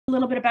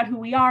little bit about who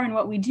we are and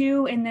what we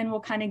do, and then we'll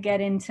kind of get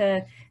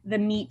into the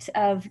meat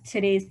of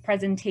today's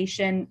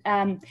presentation.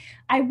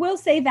 I will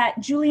say that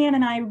Julianne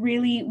and I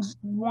really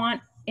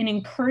want and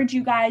encourage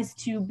you guys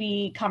to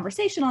be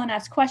conversational and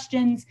ask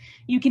questions.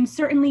 You can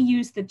certainly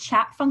use the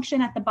chat function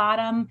at the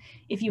bottom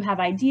if you have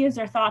ideas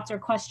or thoughts or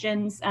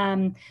questions,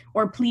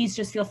 or please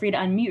just feel free to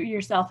unmute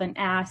yourself and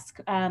ask.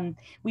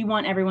 We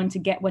want everyone to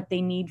get what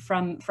they need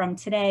from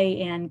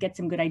today and get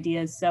some good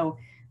ideas. So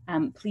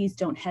please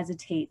don't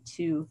hesitate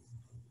to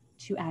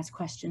ask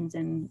questions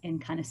and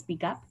kind of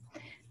speak up.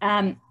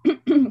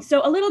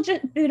 So a little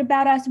bit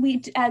about us.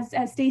 We, as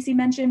Stacy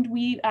mentioned,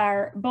 we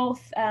are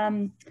both,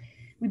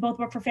 we both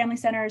work for family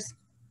centers.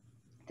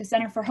 The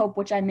Center for Hope,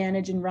 which I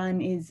manage and run,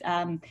 is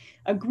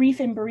a grief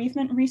and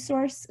bereavement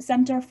resource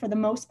center for the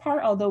most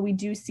part, although we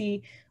do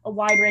see a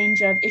wide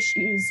range of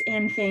issues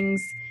and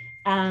things,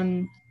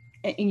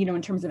 you know,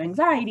 in terms of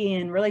anxiety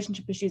and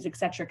relationship issues, et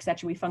cetera, et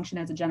cetera. We function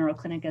as a general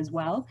clinic as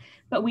well,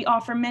 but we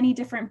offer many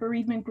different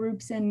bereavement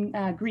groups and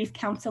grief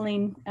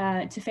counseling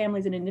to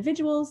families and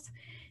individuals.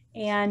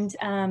 And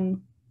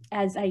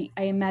as I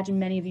imagine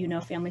many of you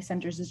know, Family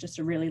Centers is just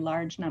a really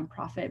large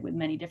nonprofit with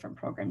many different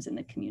programs in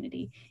the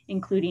community,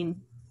 including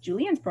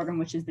Julianne's program,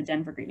 which is the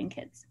Den for Grieving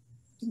Kids.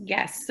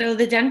 Yes, so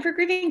the Den for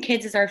Grieving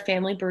Kids is our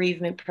family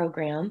bereavement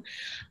program.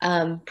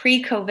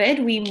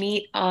 Pre-COVID, we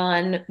meet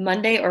on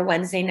Monday or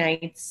Wednesday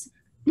nights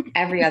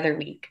every other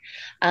week.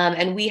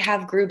 And we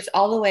have groups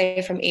all the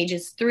way from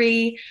ages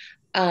 3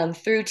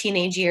 through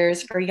teenage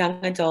years for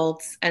young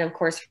adults, and of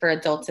course for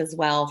adults as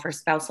well, for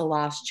spousal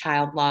loss,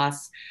 child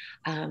loss,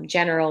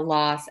 general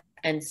loss,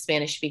 and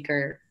Spanish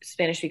speaker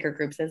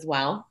groups as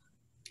well.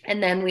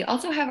 And then we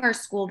also have our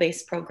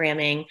school-based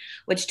programming,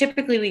 which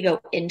typically we go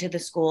into the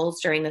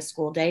schools during the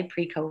school day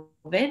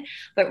pre-COVID,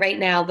 but right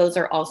now those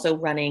are also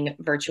running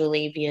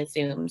virtually via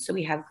Zoom. So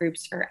we have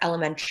groups for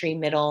elementary,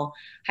 middle,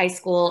 high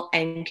school,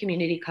 and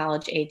community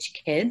college age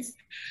kids.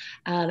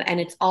 And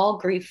it's all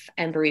grief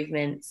and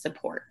bereavement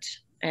support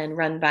and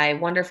run by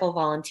wonderful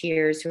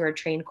volunteers who are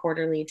trained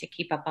quarterly to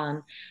keep up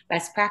on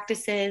best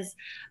practices.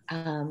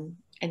 And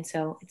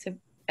so it's a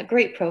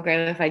great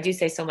program, if I do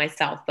say so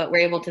myself, but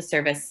we're able to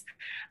service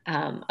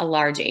a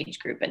large age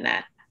group in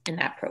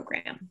that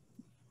program.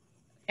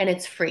 And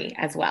it's free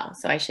as well.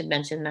 So I should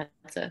mention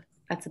that's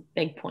a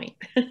big point.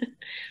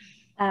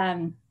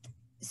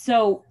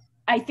 So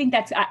I think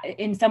that's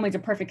in some ways a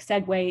perfect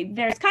segue.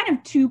 There's kind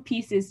of two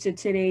pieces to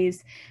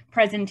today's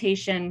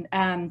presentation.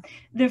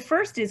 The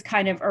first is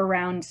kind of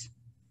around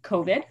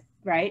COVID,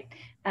 right?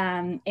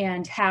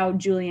 And how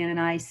Julianne and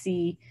I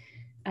see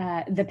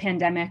the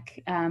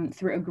pandemic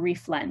through a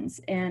grief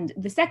lens. And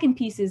the second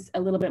piece is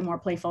a little bit more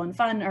playful and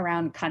fun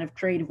around kind of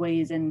creative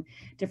ways and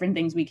different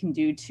things we can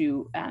do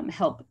to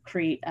help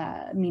create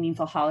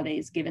meaningful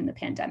holidays given the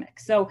pandemic.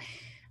 So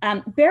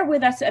bear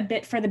with us a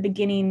bit for the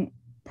beginning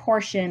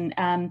portion.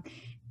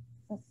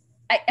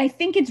 I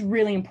think it's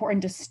really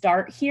important to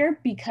start here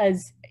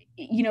because,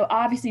 you know,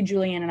 obviously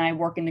Julianne and I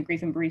work in the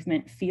grief and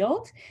bereavement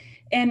field.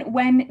 And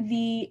when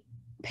the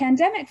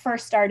pandemic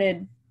first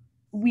started,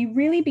 we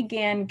really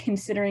began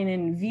considering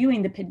and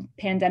viewing the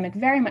pandemic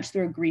very much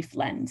through a grief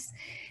lens.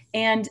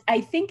 And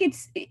I think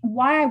it's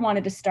why I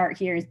wanted to start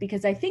here is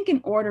because I think in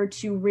order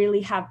to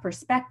really have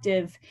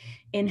perspective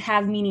and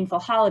have meaningful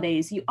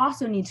holidays, you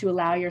also need to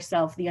allow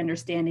yourself the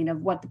understanding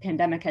of what the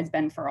pandemic has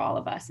been for all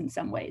of us in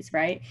some ways,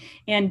 right?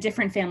 And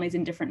different families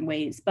in different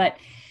ways. But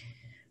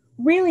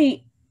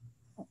really,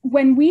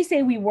 when we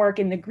say we work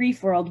in the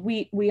grief world,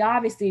 we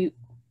obviously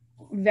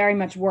very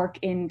much work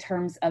in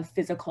terms of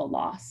physical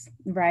loss,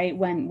 right?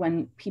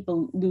 When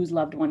people lose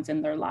loved ones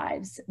in their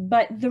lives.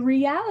 But the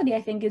reality,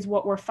 I think, is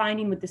what we're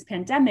finding with this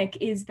pandemic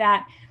is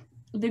that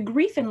the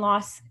grief and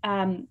loss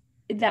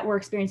that we're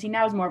experiencing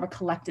now is more of a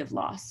collective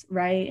loss,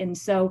 right? And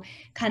so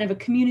kind of a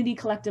community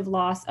collective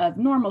loss of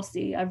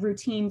normalcy, of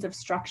routines, of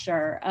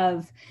structure,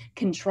 of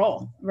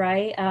control,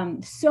 right?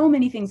 So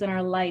many things in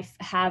our life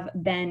have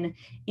been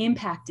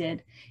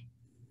impacted,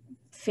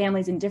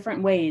 families in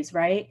different ways,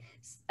 right?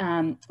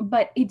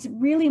 But it's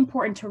really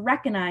important to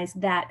recognize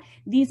that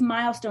these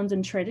milestones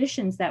and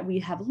traditions that we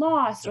have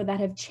lost or that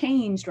have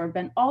changed or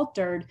been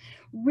altered,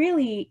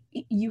 really,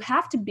 you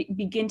have to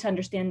begin to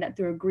understand that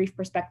through a grief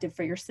perspective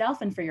for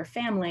yourself and for your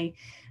family,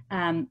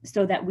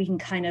 so that we can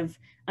kind of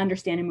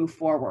understand and move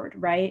forward,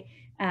 right?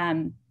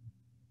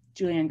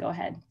 Julianne, go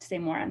ahead, say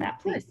more on that,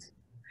 please.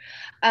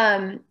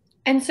 And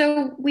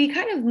so we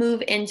kind of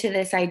move into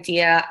this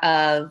idea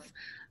of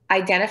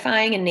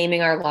identifying and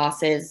naming our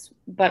losses,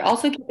 but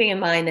also keeping in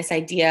mind this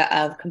idea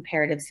of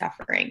comparative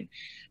suffering.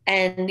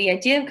 And the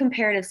idea of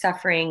comparative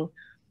suffering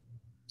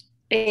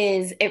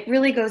is, it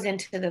really goes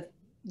into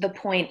the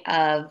point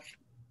of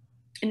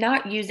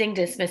not using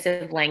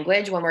dismissive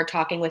language when we're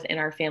talking within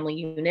our family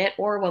unit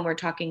or when we're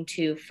talking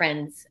to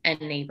friends and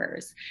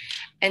neighbors.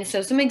 And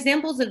so some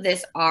examples of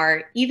this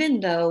are, even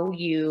though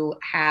you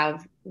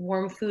have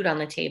warm food on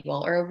the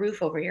table or a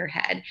roof over your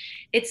head,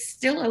 it's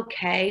still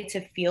okay to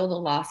feel the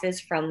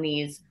losses from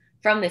these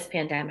from this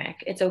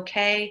pandemic. It's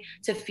okay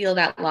to feel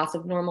that loss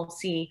of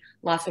normalcy,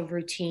 loss of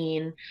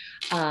routine,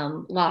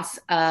 loss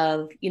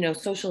of,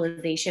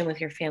 socialization with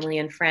your family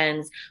and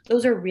friends.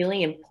 Those are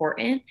really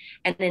important.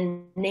 And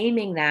then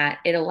naming that,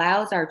 it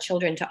allows our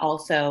children to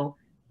also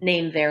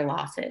name their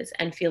losses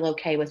and feel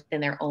okay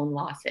within their own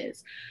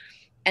losses.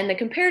 And the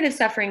comparative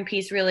suffering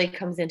piece really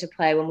comes into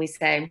play when we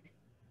say,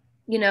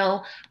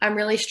 I'm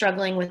really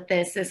struggling with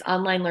this. This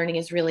online learning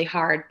is really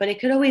hard, but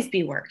it could always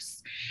be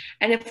worse.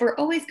 And if we're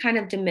always kind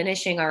of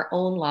diminishing our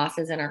own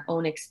losses and our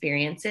own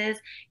experiences,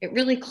 it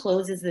really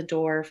closes the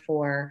door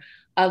for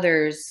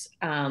others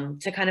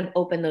to kind of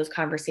open those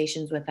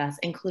conversations with us,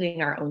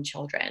 including our own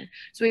children.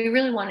 So we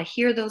really want to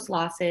hear those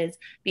losses,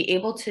 be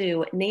able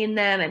to name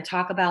them and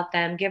talk about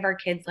them, give our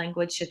kids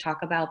language to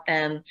talk about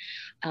them,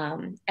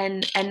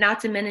 and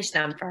not diminish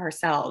them for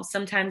ourselves.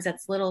 Sometimes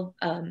that's little.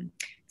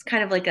 It's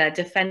kind of like a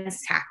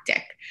defense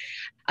tactic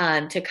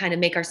to kind of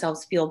make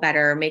ourselves feel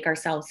better, make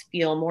ourselves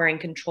feel more in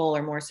control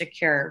or more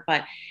secure.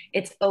 But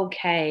it's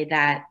okay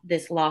that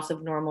this loss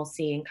of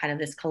normalcy and kind of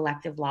this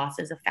collective loss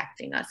is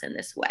affecting us in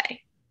this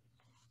way.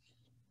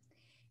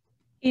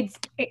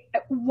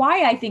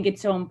 Why I think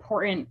it's so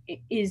important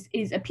is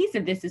a piece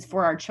of this is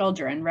for our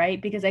children,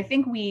 right? Because I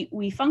think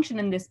we function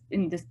in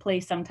this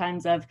place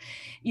sometimes of,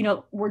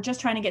 we're just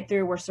trying to get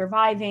through, we're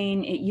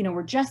surviving,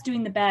 we're just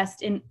doing the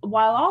best. And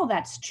while all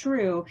that's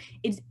true,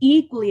 it's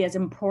equally as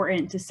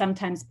important to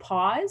sometimes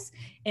pause.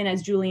 And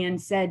as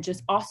Julianne said,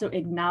 just also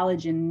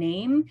acknowledge and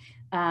name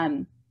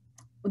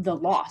the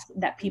loss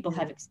that people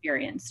have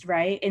experienced,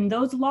 right? And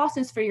those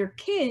losses for your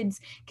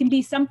kids can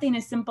be something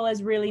as simple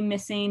as really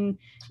missing,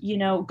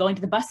 going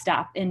to the bus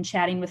stop and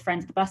chatting with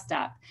friends at the bus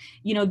stop.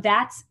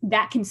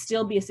 That can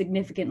still be a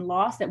significant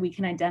loss that we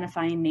can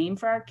identify and name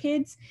for our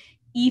kids,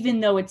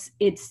 even though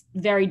it's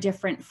very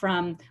different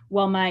from,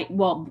 my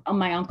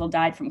uncle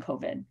died from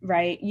COVID,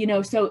 right?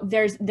 So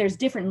there's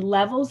different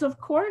levels, of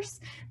course,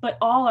 but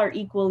all are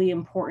equally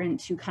important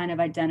to kind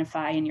of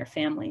identify in your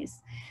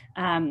families.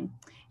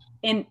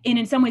 And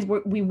in some ways,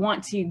 we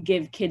want to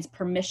give kids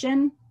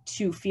permission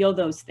to feel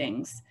those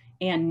things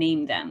and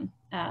name them,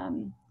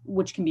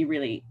 which can be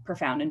really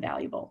profound and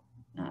valuable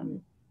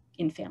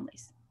in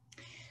families.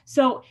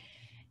 So,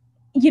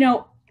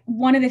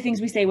 one of the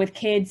things we say with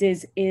kids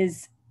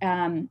is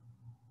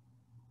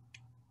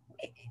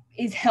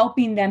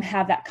helping them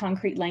have that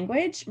concrete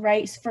language,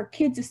 right? For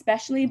kids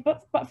especially,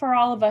 but for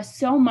all of us,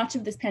 so much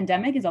of this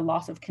pandemic is a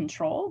loss of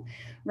control,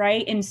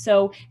 right? And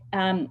so,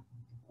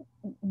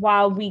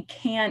 while we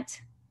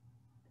can't,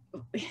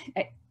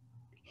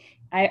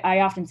 I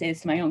often say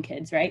this to my own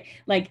kids, right?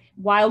 Like,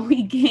 while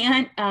we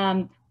can't,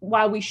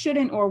 while we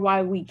shouldn't, or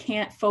while we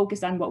can't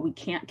focus on what we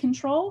can't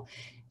control,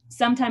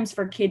 sometimes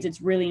for kids,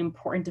 it's really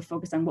important to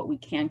focus on what we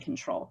can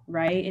control,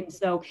 right? And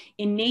so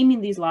in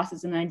naming these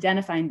losses and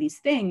identifying these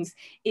things,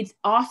 it's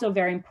also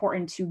very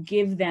important to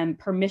give them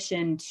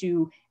permission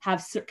to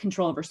have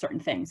control over certain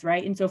things,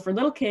 right? And so for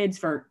little kids,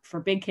 for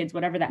big kids,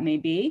 whatever that may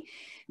be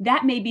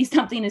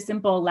something as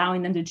simple,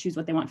 allowing them to choose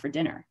what they want for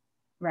dinner,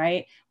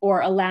 right? Or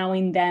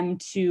allowing them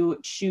to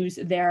choose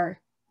their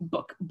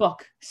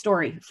book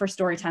story for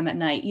story time at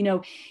night.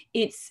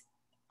 It's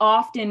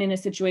often in a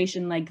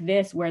situation like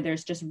this where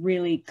there's just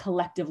really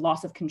collective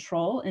loss of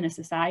control in a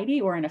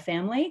society or in a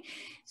family,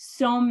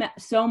 so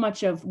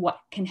much of what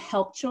can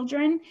help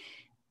children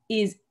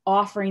is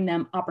offering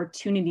them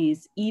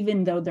opportunities,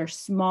 even though they're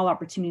small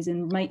opportunities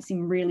and might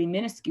seem really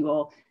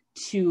minuscule,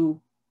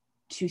 to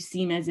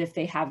seem as if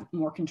they have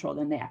more control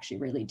than they actually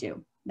really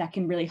do. That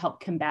can really help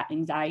combat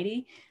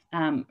anxiety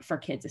for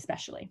kids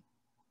especially.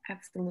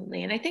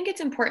 Absolutely. And I think it's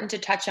important to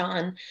touch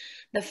on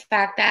the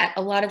fact that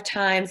a lot of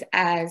times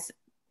as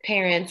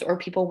parents or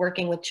people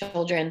working with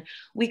children,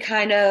 we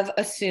kind of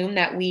assume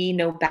that we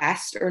know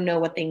best or know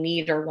what they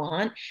need or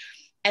want.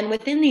 And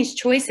within these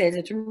choices,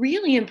 it's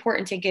really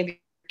important to give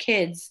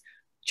kids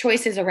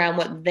choices around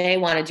what they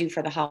want to do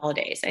for the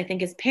holidays. I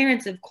think as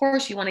parents, of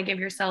course, you want to give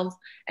yourself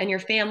and your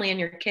family and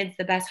your kids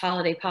the best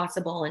holiday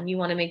possible. And you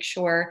want to make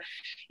sure,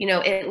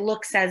 it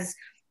looks as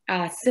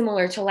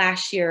similar to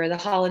last year or the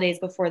holidays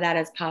before that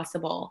as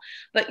possible.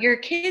 But your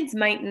kids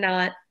might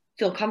not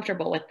feel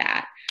comfortable with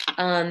that.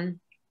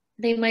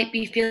 They might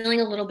be feeling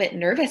a little bit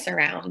nervous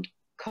around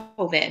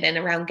COVID and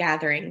around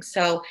gatherings.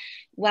 So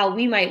while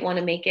we might want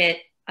to make it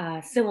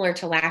similar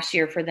to last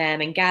year for them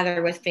and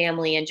gather with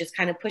family and just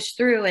kind of push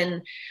through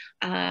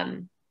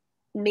and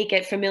make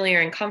it familiar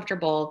and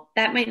comfortable,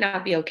 that might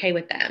not be okay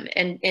with them.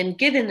 And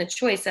given the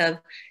choice of,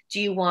 do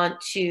you want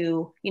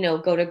to,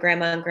 go to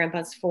grandma and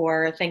grandpa's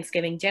for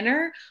Thanksgiving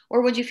dinner,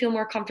 or would you feel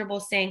more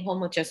comfortable staying home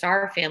with just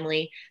our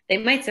family? They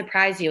might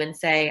surprise you and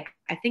say,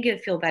 I think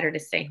it'd feel better to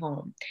stay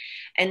home.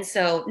 And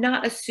so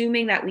not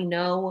assuming that we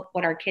know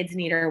what our kids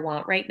need or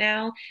want right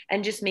now,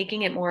 and just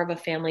making it more of a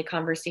family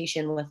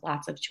conversation with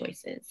lots of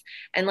choices.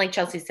 And like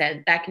Chelsea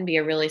said, that can be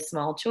a really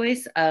small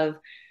choice of,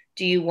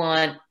 do you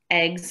want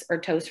eggs or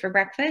toast for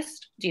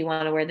breakfast? Do you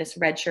want to wear this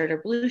red shirt or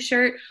blue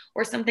shirt?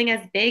 Or something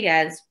as big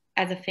as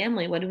a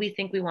family, what do we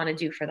think we want to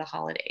do for the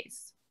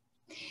holidays?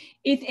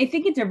 I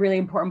think it's a really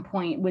important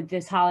point with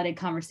this holiday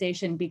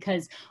conversation,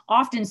 because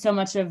often so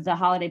much of the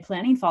holiday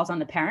planning falls on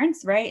the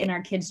parents, right? And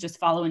our kids just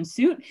follow in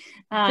suit.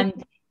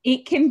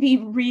 It can be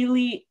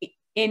really,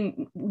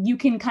 you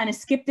can kind of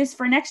skip this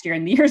for next year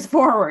and the years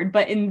forward,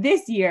 but in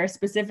this year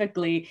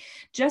specifically,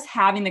 just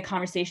having the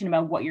conversation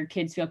about what your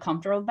kids feel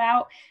comfortable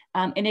about,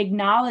 and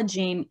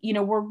acknowledging,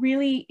 we're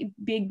really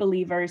big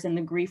believers in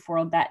the grief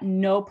world that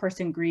no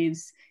person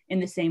grieves in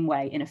the same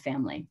way in a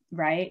family,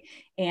 right?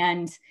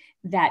 And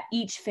that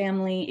each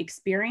family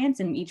experience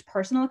and each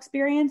personal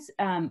experience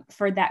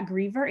for that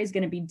griever is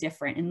going to be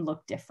different and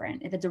look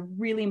different. That's a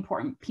really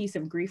important piece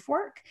of grief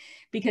work,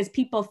 because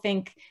people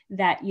think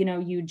that,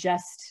 you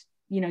just,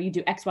 you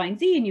do X, Y, and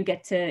Z and you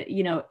get to,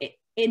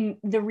 in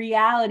the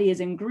reality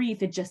is in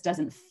grief, it just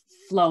doesn't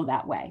flow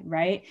that way,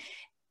 right?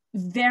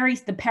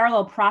 The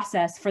parallel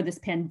process for this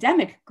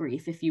pandemic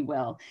grief, if you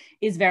will,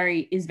 is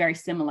very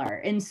similar.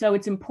 And so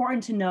it's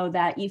important to know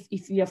that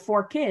if you have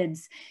 4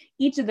 kids,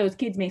 each of those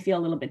kids may feel a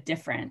little bit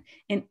different,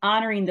 and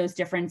honoring those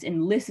differences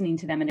and listening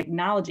to them and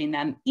acknowledging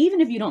them, even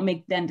if you don't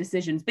make then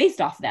decisions based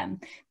off them.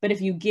 But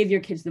if you give your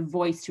kids the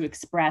voice to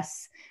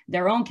express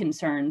their own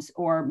concerns,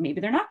 or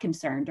maybe they're not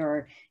concerned,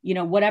 or,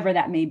 whatever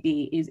that may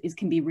be, is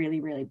can be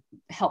really, really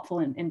helpful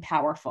and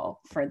powerful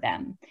for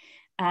them.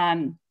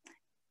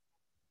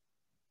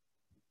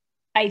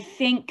 I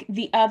think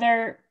the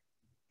other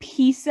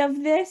piece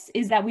of this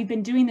is that we've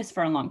been doing this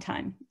for a long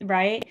time,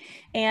 right?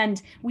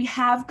 And we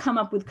have come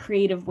up with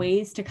creative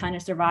ways to kind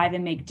of survive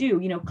and make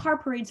do, car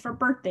parades for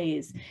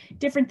birthdays,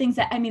 different things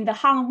the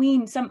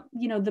Halloween,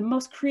 the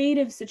most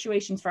creative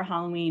situations for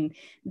Halloween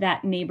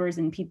that neighbors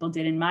and people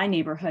did in my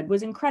neighborhood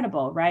was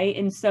incredible, right?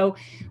 And so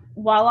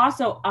while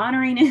also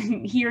honoring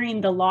and hearing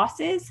the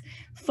losses,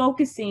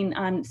 focusing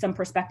on some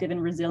perspective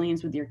and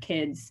resilience with your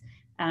kids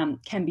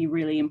can be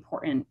really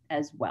important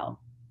as well.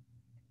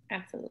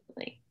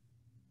 Absolutely.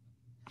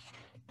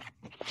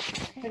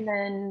 And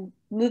then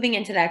moving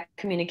into that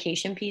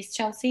communication piece,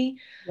 Chelsea.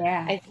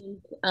 Yeah. I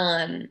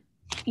think,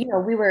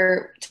 we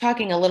were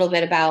talking a little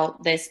bit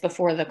about this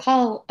before the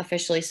call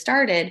officially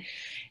started.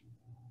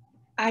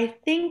 I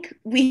think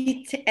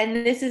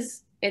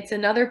it's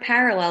another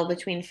parallel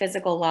between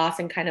physical loss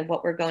and kind of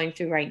what we're going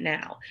through right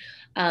now.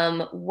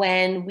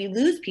 When we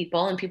lose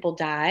people and people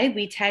die,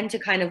 we tend to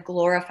kind of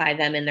glorify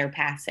them in their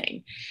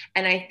passing.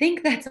 And I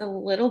think that's a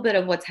little bit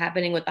of what's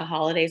happening with the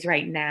holidays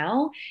right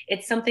now.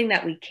 It's something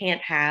that we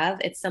can't have.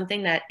 It's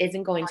something that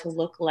isn't going to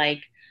look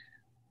like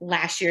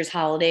last year's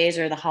holidays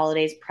or the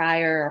holidays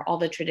prior, or all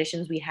the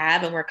traditions we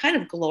have. And we're kind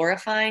of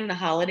glorifying the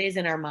holidays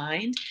in our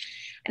mind.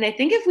 And I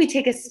think if we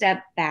take a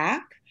step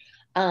back,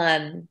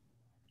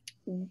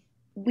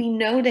 we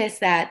notice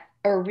that,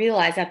 or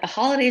realize that the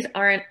holidays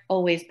aren't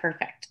always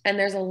perfect. And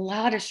there's a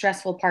lot of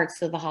stressful parts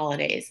to the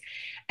holidays.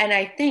 And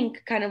I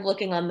think, kind of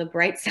looking on the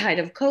bright side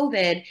of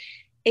COVID,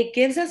 it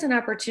gives us an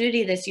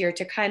opportunity this year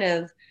to kind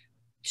of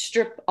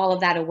strip all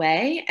of that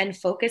away and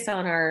focus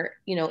on our,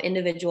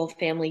 individual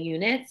family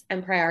units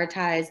and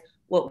prioritize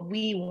what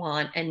we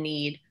want and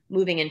need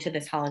moving into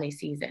this holiday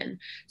season.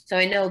 So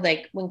I know,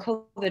 like, when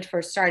COVID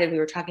first started, we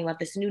were talking about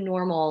this new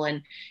normal,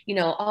 and,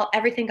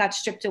 everything got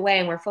stripped away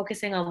and we're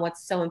focusing on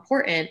what's so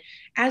important.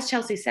 As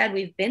Chelsea said,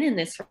 we've been in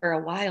this for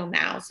a while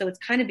now. So it's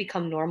kind of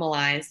become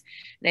normalized.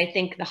 And I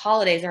think the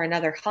holidays are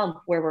another hump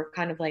where we're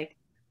kind of like,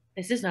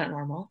 this is not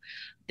normal.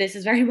 This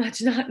is very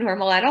much not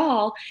normal at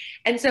all.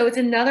 And so it's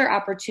another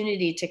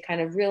opportunity to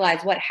kind of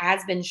realize what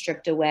has been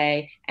stripped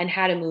away and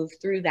how to move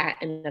through that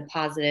in a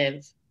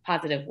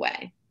positive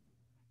way.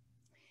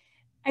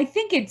 I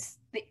think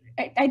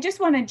I just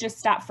want to just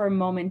stop for a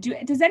moment.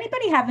 Does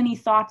anybody have any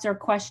thoughts or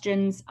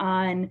questions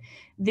on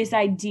this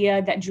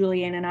idea that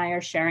Julianne and I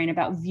are sharing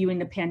about viewing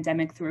the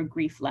pandemic through a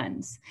grief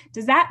lens?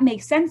 Does that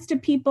make sense to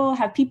people?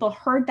 Have people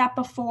heard that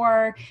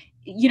before?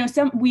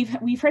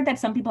 We've heard that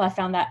some people have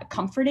found that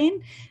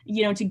comforting,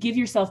 to give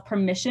yourself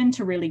permission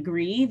to really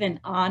grieve and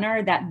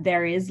honor that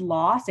there is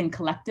loss and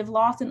collective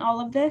loss in all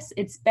of this.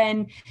 It's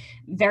been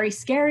very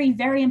scary,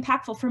 very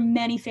impactful for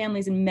many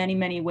families in many,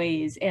 many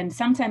ways. And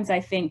sometimes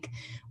I think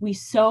we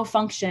so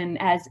function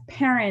as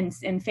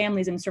parents and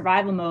families in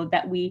survival mode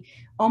that we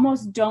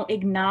almost don't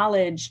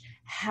acknowledge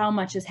how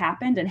much has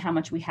happened and how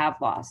much we have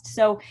lost.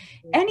 So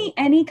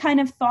any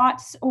kind of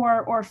thoughts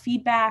or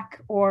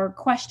feedback or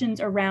questions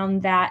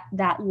around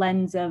that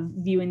lens of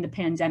viewing the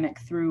pandemic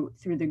through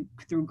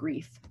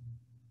grief?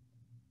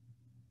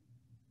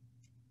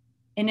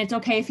 And it's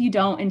okay if you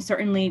don't, and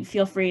certainly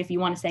feel free if you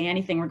want to say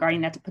anything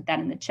regarding that to put that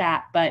in the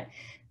chat. But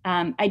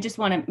I just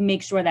want to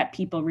make sure that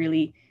people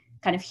really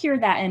kind of hear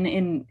that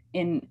and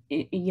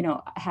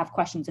have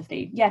questions if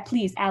they,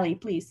 please, Allie,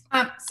 please.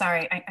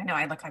 Sorry, I know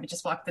I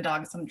just walked the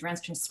dog, so I'm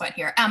drenched in sweat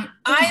here.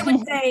 I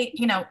would say,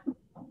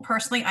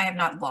 personally, I have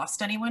not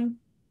lost anyone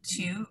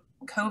to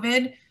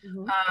COVID,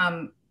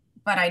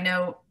 but I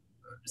know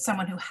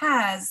someone who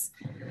has,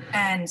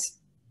 and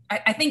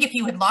I think if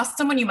you had lost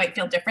someone, you might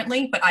feel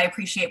differently, but I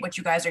appreciate what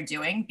you guys are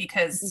doing,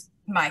 because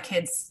my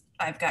kids,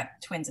 I've got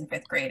twins in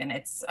 5th grade, and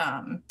it's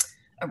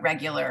a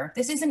regular,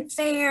 this isn't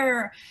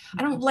fair,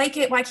 I don't like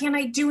it, why can't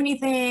I do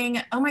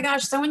anything, oh my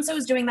gosh, so and so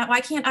is doing that, why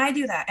can't I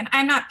do that? And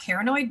I'm not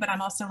paranoid, but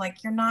I'm also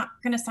like, you're not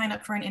going to sign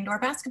up for an indoor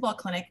basketball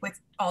clinic with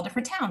all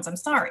different towns, I'm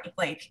sorry,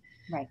 like,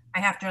 right. I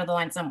have to draw the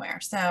line somewhere.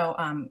 So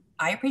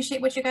I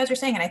appreciate what you guys are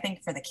saying, and I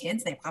think for the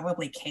kids, they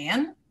probably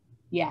can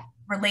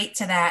relate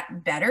to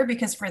that better,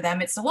 because for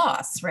them it's a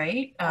loss,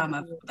 right, of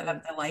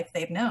the life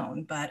they've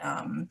known. But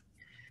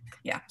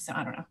yeah, so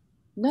I don't know.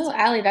 No,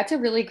 Allie, that's a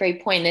really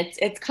great point.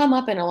 It's come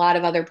up in a lot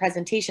of other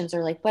presentations.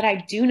 They're like, but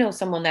I do know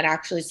someone that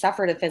actually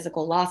suffered a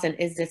physical loss, and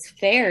is this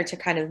fair to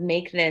kind of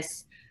make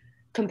this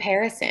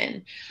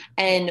comparison?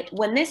 And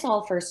when this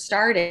all first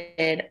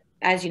started,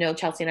 as you know,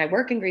 Chelsea and I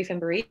work in grief and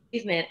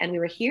bereavement, and we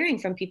were hearing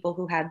from people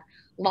who had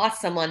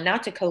lost someone,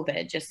 not to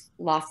COVID, just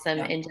lost them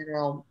in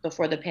general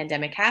before the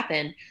pandemic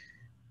happened.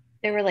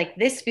 They were like,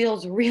 this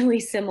feels really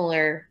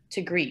similar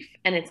to grief.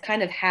 And it's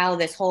kind of how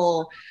this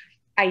whole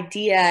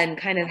idea and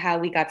kind of how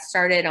we got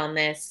started on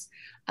this,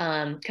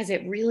 because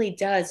it really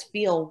does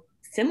feel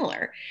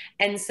similar.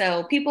 And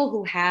so people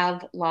who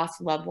have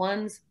lost loved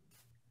ones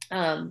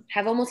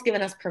have almost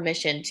given us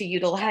permission to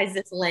utilize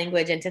this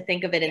language and to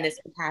think of it in this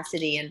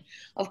capacity. And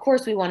of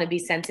course, we want to be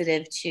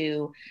sensitive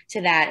to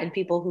that, and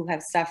people who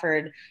have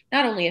suffered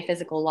not only a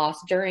physical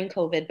loss during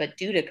COVID, but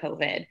due to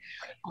COVID.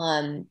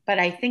 But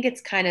I think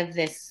it's kind of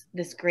this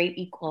great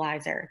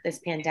equalizer, this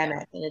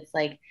pandemic. And it's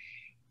like,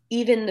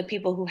 even the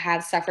people who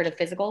have suffered a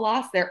physical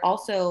loss, they're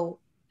also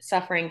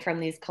suffering from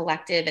these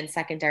collective and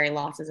secondary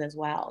losses as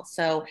well.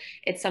 So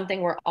it's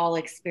something we're all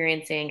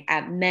experiencing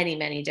at many,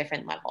 many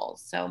different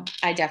levels. So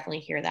I definitely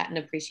hear that and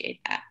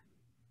appreciate that.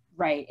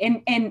 Right.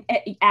 And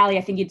Allie,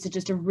 I think it's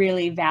just a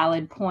really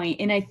valid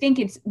point. And I think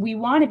we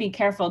want to be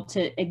careful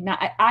to ignore.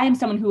 I am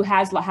someone who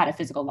has had a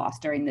physical loss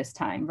during this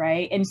time,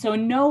 right? And so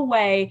in no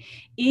way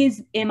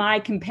am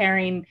I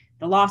comparing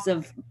the loss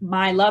of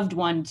my loved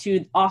one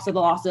to also the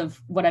loss of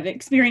what I've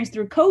experienced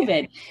through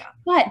COVID.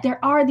 But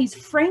there are these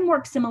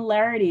framework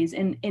similarities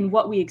in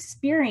what we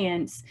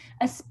experience,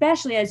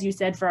 especially, as you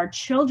said, for our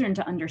children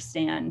to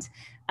understand.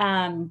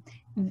 And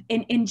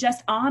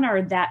just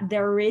honor that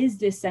there is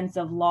this sense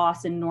of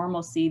loss and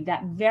normalcy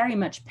that very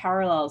much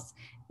parallels,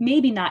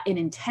 maybe not in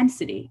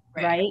intensity,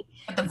 right?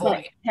 But the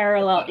void.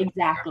 Parallel,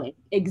 exactly.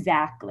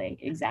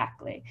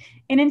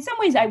 And in some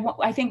ways,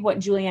 I think what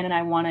Julianne and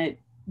I want to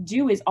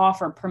do is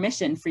offer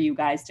permission for you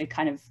guys to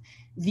kind of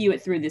view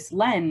it through this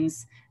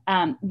lens,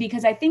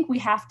 because I think we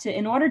have to,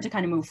 in order to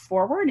kind of move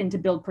forward and to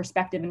build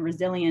perspective and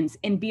resilience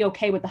and be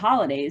okay with the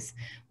holidays,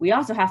 we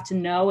also have to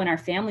know in our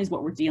families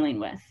what we're dealing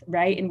with,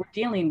 right? And we're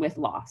dealing with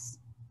loss.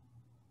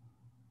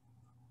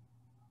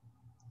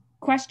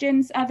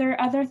 Questions,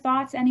 other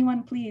thoughts?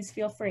 Anyone, please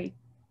feel free.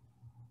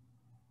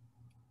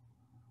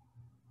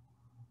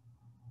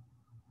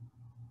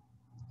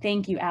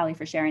 Thank you, Allie,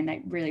 for sharing that.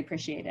 Really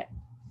appreciate it.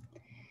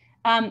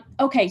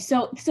 Okay,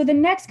 so the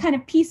next kind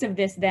of piece of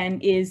this then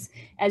is,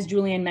 as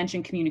Julianne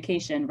mentioned,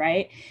 communication,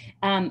 right?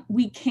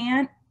 We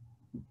can't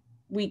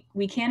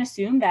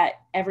assume that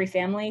every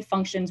family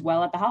functions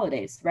well at the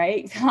holidays,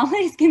 right?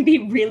 Holidays can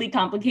be really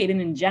complicated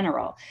in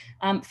general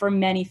for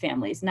many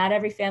families. Not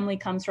every family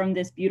comes from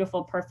this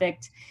beautiful,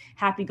 perfect,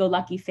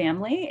 happy-go-lucky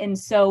family. And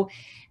so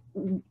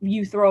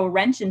you throw a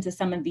wrench into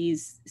some of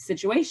these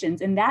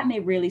situations, and that may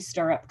really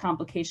stir up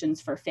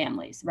complications for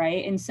families,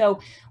 right? And so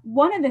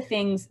one of the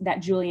things that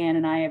Julianne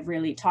and I have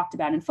really talked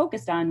about and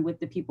focused on with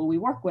the people we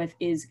work with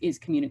is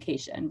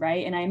communication,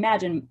 right? And I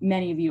imagine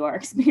many of you are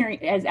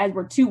experiencing, as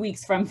we're 2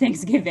 weeks from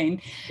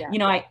Thanksgiving, you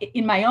know,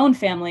 in my own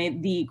family,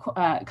 the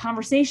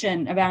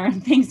conversation about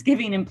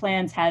Thanksgiving and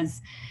plans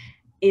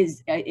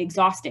is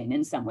exhausting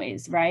in some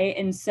ways, right?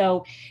 And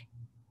so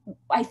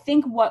I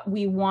think what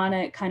we want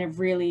to kind of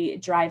really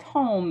drive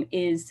home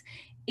is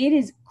it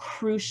is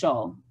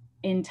crucial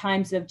in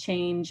times of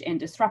change and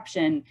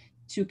disruption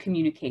to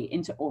communicate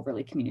and to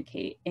overly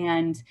communicate,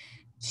 and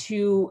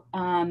to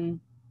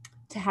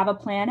have a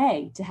plan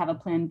A, to have a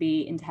plan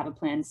B, and to have a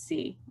plan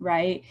C,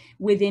 right?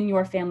 Within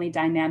your family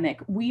dynamic.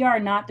 We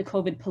are not the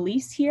COVID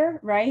police here,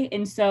 right?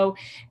 And so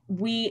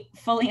we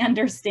fully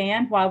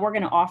understand, while we're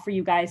going to offer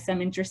you guys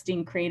some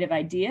interesting creative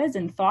ideas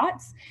and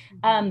thoughts,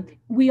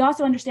 we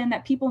also understand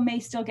that people may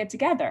still get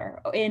together,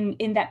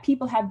 in that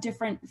people have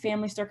different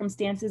family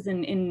circumstances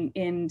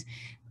and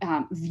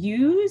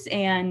views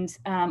and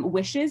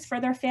wishes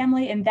for their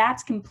family, and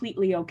that's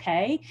completely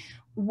okay.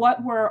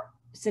 What we're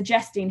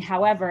suggesting,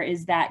 however,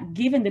 is that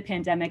given the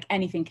pandemic,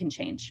 anything can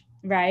change,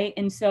 right?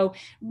 And so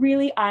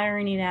really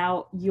ironing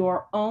out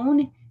your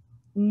own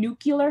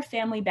nuclear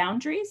family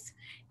boundaries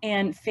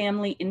and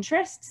family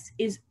interests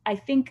is, I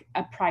think,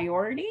 a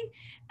priority.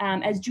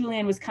 As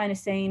Julianne was kind of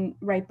saying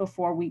right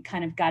before we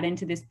kind of got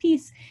into this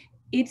piece,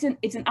 it's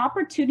an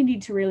opportunity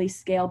to really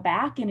scale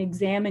back and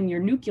examine your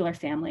nuclear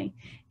family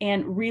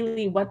and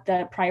really what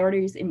the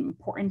priorities and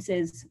importance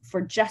is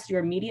for just your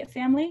immediate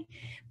family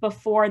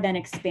before then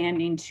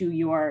expanding to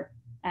your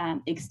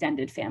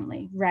extended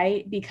family,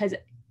 right? Because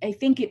I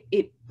think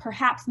it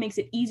perhaps makes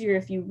it easier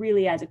if you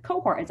really, as a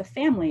cohort, as a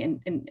family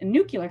and a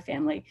nuclear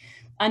family,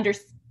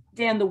 understand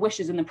understand the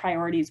wishes and the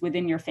priorities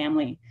within your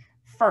family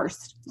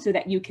first, so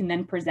that you can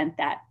then present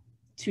that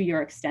to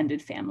your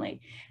extended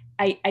family.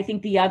 I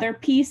think the other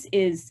piece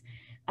is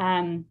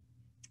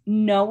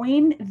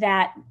knowing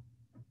that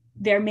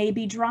there may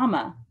be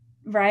drama,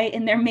 right?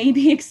 And there may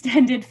be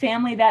extended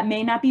family that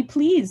may not be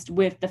pleased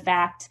with the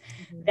fact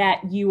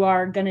that you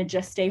are going to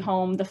just stay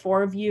home, the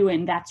four of you,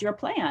 and that's your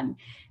plan.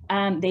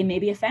 They may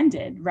be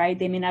offended, right?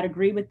 They may not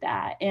agree with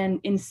that. And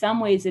in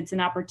some ways, it's an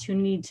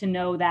opportunity to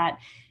know that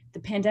the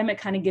pandemic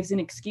kind of gives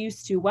an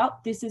excuse to, well,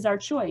 this is our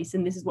choice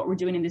and this is what we're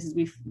doing and this is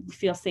we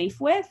feel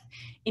safe with,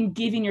 in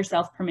giving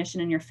yourself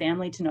permission and your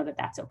family to know that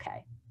that's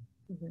okay.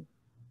 Mm-hmm.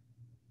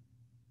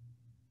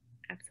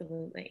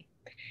 Absolutely.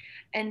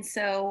 And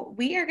so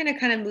we are going to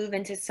kind of move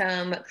into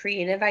some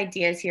creative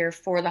ideas here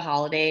for the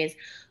holidays.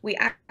 We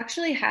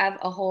actually have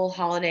a whole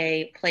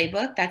holiday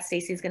playbook that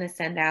Stacey's going to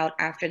send out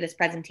after this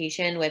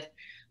presentation with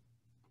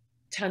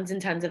tons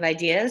and tons of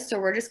ideas. So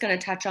we're just going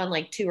to touch on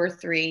like 2 or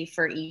 3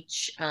 for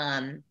each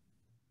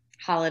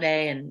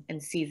holiday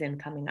and season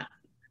coming up.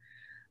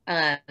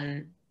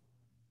 The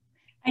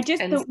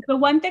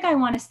one thing I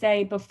want to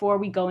say before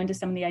we go into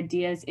some of the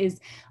ideas is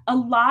a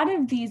lot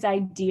of these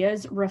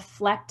ideas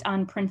reflect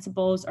on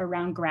principles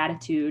around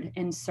gratitude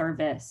and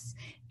service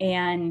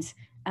and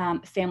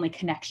family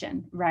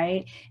connection,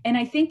 right? And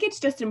I think it's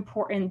just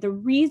important. The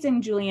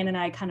reason Julianne and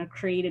I kind of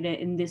created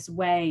it in this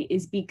way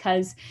is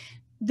because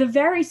the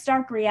very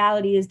stark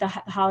reality is the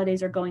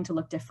holidays are going to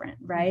look different,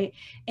 right?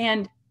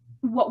 And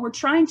what we're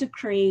trying to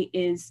create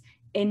is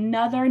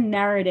another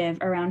narrative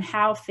around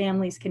how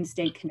families can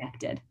stay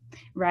connected,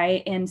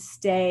 right? And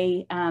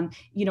stay,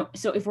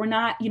 so if we're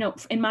not,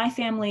 in my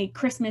family,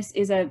 Christmas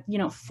is a,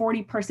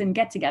 40 person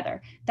get together.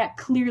 That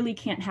clearly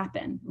can't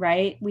happen,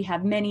 right? We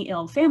have many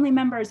ill family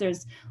members.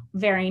 There's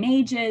varying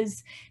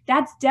ages.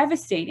 That's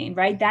devastating,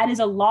 right? That is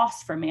a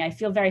loss for me. I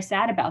feel very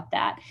sad about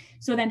that.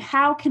 So then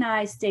how can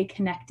I stay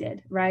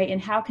connected, right?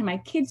 And how can my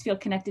kids feel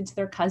connected to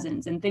their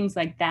cousins and things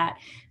like that?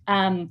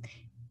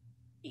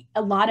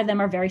 A lot of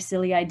them are very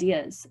silly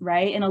ideas,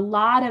 right? And a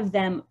lot of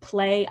them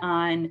play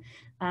on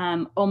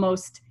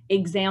almost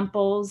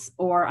examples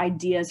or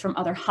ideas from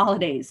other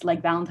holidays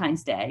like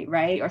Valentine's Day,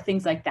 right? Or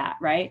things like that,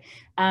 right?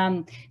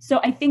 So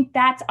I think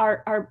that's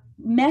our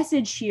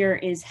message here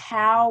is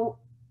how,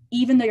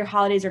 even though your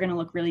holidays are going to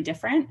look really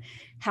different,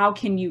 how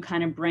can you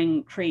kind of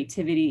bring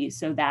creativity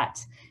so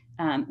that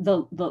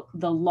the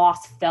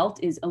loss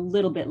felt is a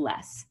little bit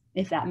less,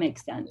 if that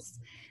makes sense.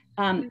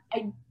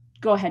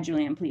 Go ahead,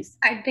 Julianne, please.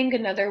 I think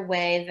another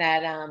way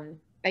that,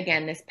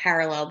 again, this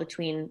parallel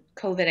between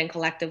COVID and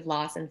collective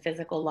loss and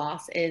physical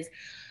loss is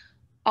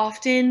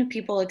often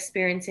people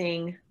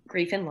experiencing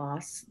grief and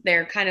loss,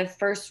 their kind of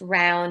first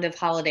round of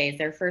holidays,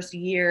 their first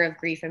year of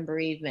grief and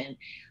bereavement,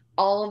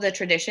 all of the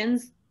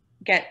traditions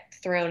get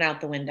thrown out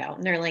the window.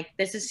 And they're like,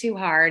 this is too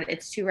hard.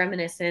 It's too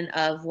reminiscent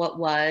of what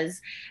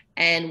was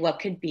and what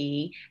could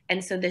be.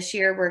 And so this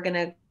year we're going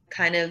to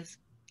kind of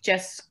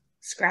just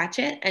scratch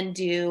it and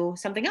do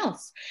something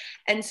else.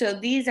 And so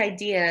these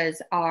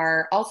ideas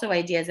are also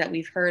ideas that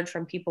we've heard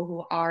from people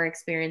who are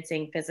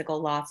experiencing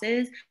physical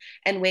losses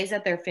and ways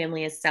that their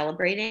family is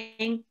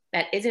celebrating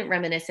that isn't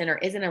reminiscent or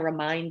isn't a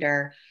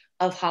reminder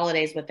of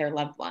holidays with their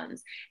loved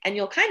ones. And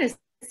you'll kind of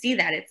see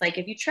that. It's like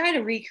if you try to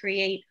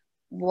recreate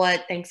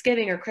what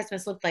Thanksgiving or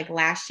Christmas looked like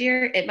last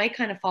year, it might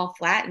kind of fall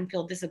flat and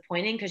feel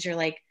disappointing because you're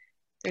like,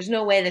 there's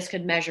no way this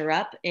could measure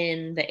up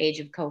in the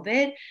age of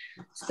COVID.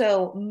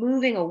 So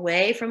moving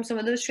away from some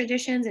of those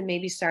traditions and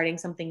maybe starting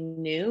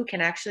something new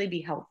can actually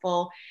be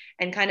helpful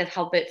and kind of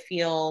help it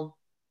feel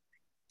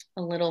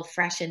a little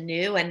fresh and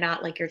new and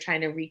not like you're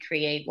trying to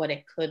recreate what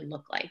it could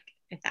look like,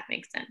 if that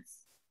makes sense.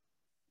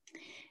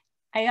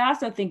 I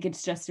also think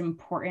it's just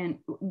important.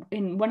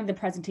 In one of the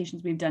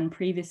presentations we've done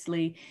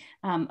previously,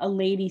 a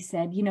lady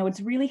said,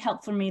 it's really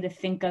helpful for me to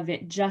think of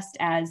it just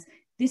as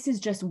this is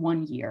just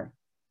one year.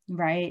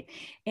 Right.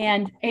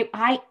 And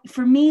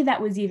for me, that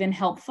was even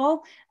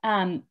helpful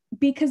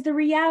because the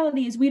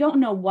reality is we don't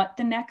know what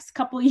the next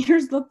couple of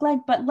years look like,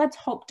 but let's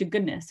hope to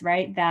goodness,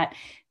 right, that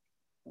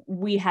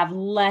we have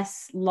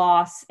less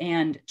loss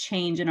and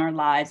change in our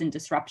lives and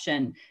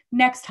disruption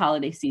next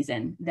holiday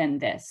season than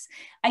this.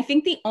 I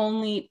think the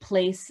only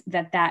place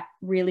that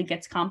really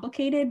gets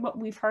complicated, what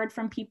we've heard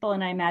from people,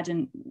 and I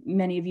imagine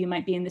many of you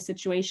might be in this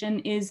situation,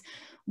 is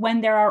when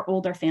there are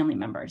older family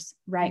members,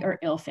 right, or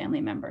ill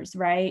family members,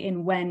 right?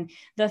 And when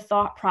the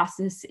thought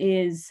process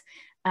is,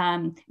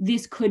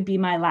 this could be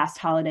my last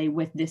holiday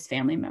with this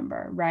family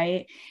member,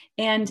 right?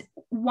 And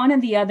one of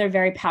the other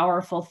very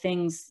powerful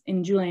things,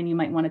 and Julianne, you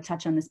might want to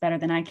touch on this better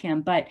than I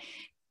can, but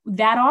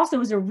that also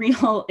is a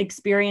real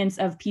experience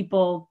of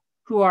people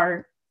who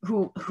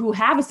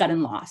have a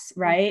sudden loss,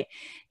 right?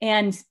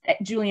 And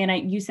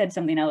Julianne, you said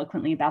something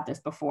eloquently about this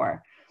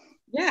before.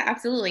 Yeah,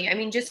 absolutely. I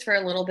mean, just for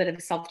a little bit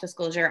of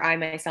self-disclosure, I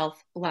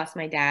myself lost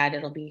my dad.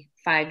 It'll be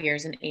 5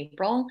 years in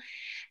April.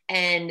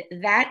 And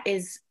that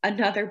is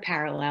another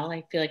parallel.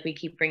 I feel like we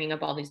keep bringing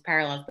up all these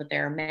parallels, but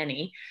there are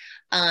many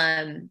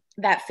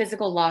that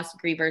physical loss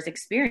grievers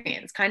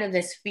experience, kind of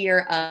this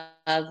fear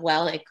of,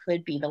 well, it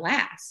could be the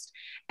last.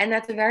 And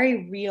that's a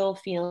very real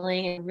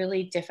feeling, a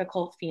really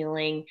difficult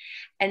feeling.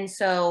 And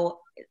so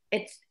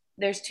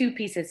there's two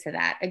pieces to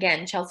that.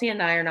 Again, Chelsea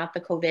and I are not the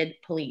COVID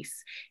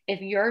police.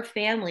 If your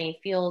family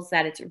feels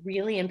that it's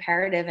really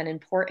imperative and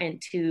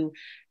important to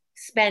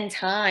spend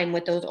time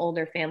with those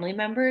older family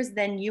members,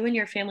 then you and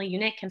your family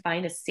unit can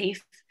find a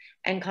safe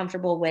and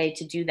comfortable way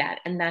to do that.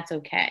 And that's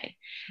okay.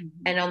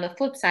 Mm-hmm. And on the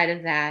flip side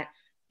of that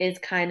is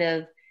kind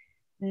of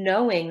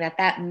knowing that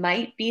that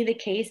might be the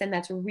case, and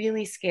that's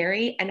really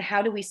scary. And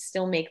how do we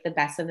still make the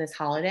best of this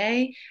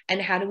holiday?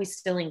 And how do we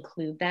still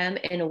include them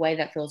in a way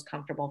that feels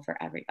comfortable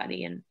for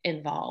everybody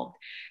involved?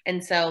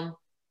 And so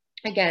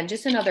again,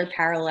 just another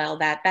parallel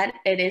that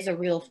it is a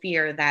real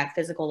fear that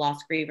physical loss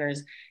grievers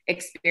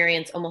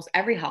experience almost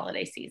every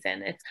holiday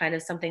season. It's kind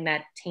of something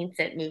that taints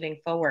it moving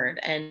forward.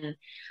 And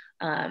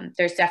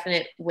there's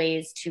definite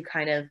ways to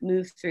kind of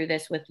move through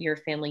this with your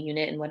family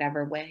unit in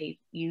whatever way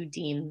you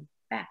deem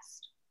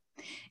best.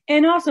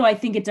 And also, I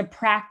think it's a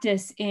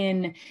practice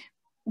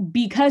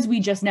because we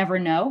just never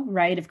know,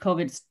 right? If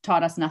COVID's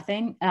taught us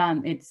nothing,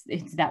 it's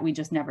that we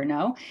just never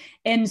know.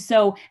 And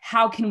so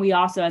how can we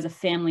also as a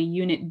family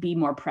unit be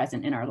more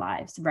present in our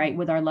lives, right?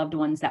 With our loved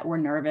ones that we're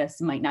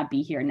nervous might not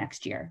be here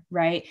next year,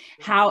 right?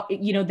 How,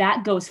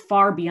 that goes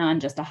far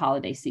beyond just a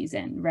holiday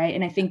season, right?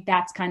 And I think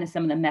that's kind of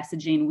some of the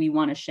messaging we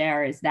want to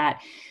share is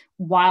that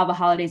while the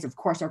holidays, of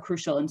course, are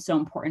crucial and so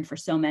important for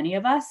so many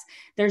of us,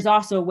 there's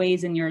also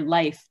ways in your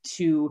life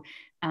to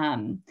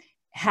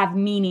have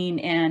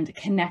meaning and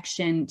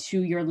connection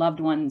to your loved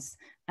ones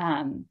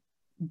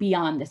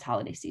beyond this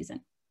holiday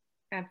season.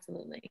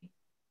 Absolutely.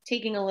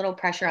 Taking a little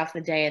pressure off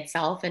the day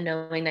itself and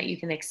knowing that you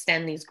can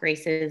extend these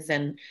graces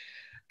and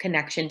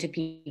connection to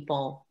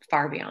people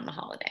far beyond the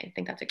holiday. I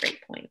think that's a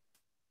great point.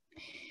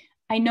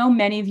 I know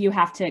many of you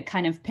have to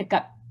kind of pick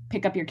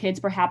up your kids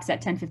perhaps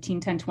at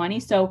 10:15,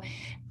 10:20. So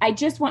I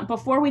just want,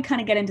 before we kind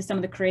of get into some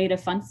of the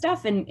creative fun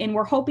stuff, and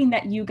we're hoping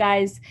that you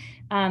guys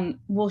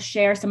will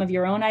share some of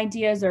your own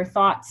ideas or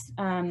thoughts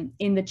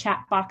in the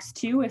chat box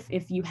too,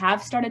 if you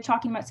have started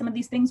talking about some of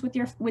these things with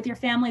your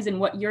families and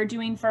what you're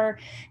doing for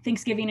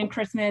Thanksgiving and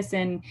Christmas.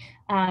 And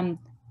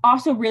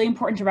also really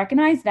important to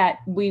recognize that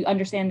we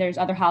understand there's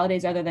other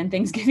holidays other than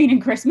Thanksgiving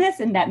and Christmas,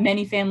 and that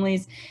many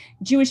families,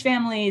 Jewish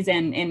families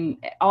and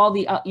all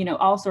the,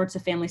 all sorts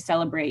of families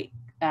celebrate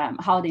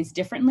holidays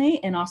differently,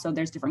 and also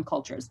there's different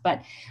cultures.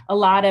 But a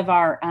lot of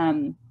our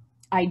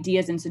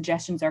ideas and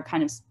suggestions are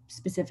kind of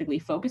specifically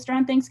focused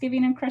around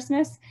Thanksgiving and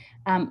Christmas,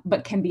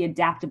 but can be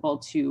adaptable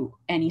to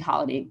any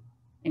holiday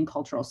and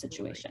cultural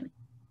situation.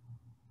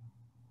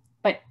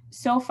 But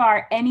so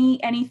far,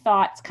 any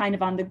thoughts kind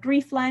of on the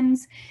grief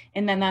lens,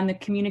 and then on the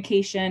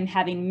communication,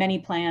 having many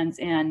plans,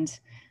 and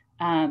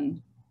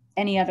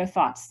any other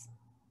thoughts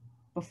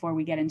before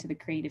we get into the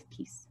creative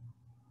piece?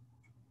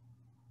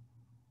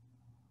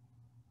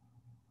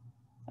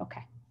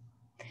 Okay.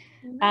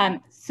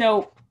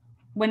 So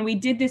when we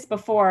did this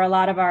before, a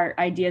lot of our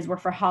ideas were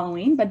for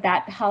Halloween, but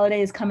that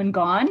holiday is come and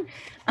gone.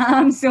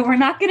 So we're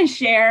not going to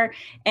share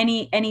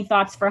any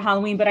thoughts for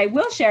Halloween, but I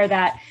will share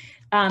that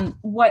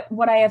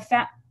what I have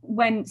found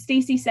when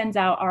Stacy sends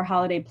out our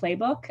holiday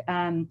playbook,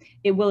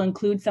 it will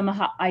include some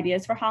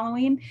ideas for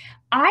Halloween.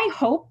 I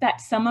hope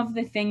that some of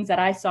the things that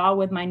I saw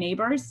with my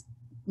neighbors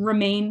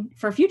remain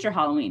for future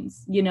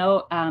Halloweens.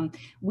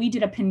 We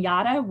did a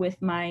piñata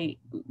with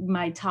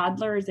my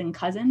toddlers and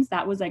cousins.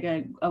 That was like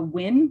a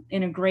win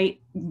in a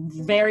great,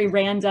 very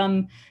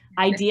random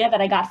idea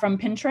that I got from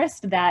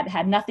Pinterest that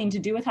had nothing to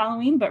do with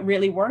Halloween, but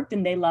really worked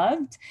and they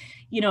loved.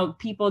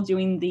 People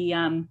doing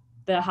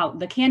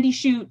the candy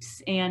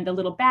shoots and the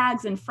little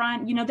bags in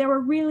front. There were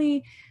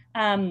really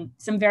some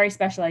very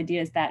special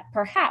ideas that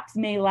perhaps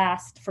may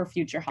last for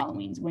future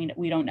Halloweens.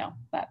 We don't know,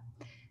 but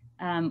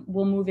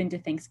we'll move into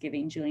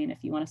Thanksgiving. Julian,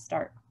 if you want to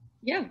start.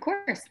 Yeah, of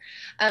course.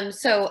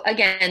 So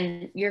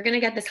again, you're going to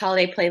get this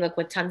holiday playbook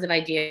with tons of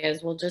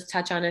ideas. We'll just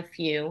touch on a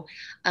few.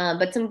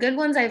 But some good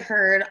ones I've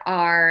heard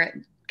are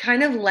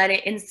kind of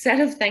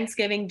instead of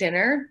Thanksgiving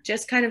dinner,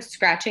 just kind of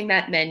scratching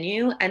that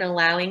menu and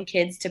allowing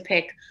kids to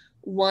pick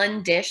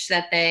one dish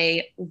that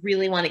they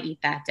really want to eat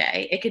that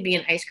day. It could be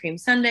an ice cream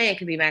sundae. It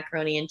could be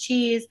macaroni and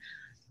cheese.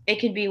 It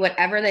could be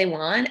whatever they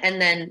want.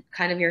 And then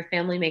kind of your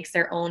family makes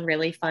their own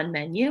really fun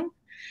menu.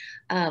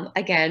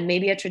 Again,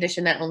 maybe a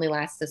tradition that only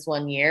lasts this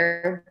 1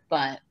 year,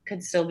 but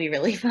could still be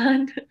really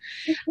fun.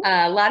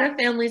 A lot of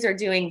families are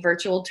doing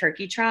virtual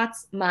turkey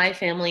trots. My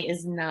family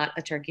is not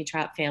a turkey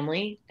trot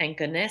family, thank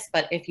goodness.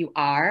 But if you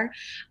are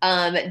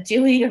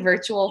doing a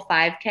virtual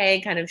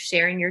 5K, kind of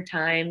sharing your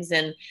times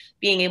and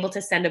being able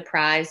to send a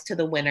prize to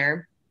the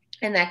winner,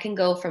 and that can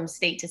go from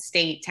state to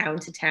state, town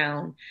to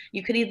town.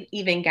 You could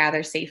even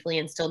gather safely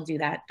and still do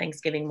that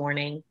Thanksgiving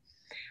morning.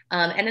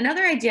 And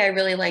another idea I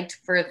really liked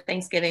for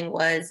Thanksgiving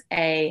was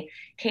a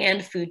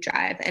canned food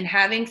drive, and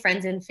having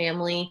friends and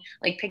family,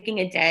 like picking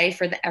a day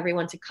for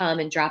everyone to come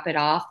and drop it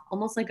off,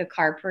 almost like a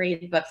car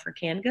parade, but for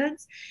canned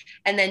goods.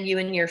 And then you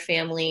and your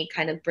family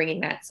kind of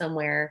bringing that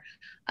somewhere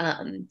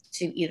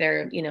to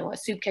either, a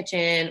soup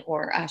kitchen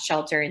or a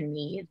shelter in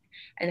need,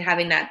 and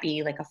having that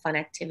be like a fun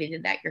activity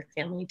that your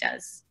family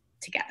does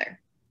together.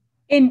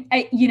 And,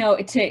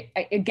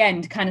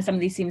 again, kind of some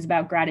of these themes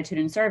about gratitude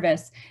and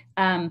service,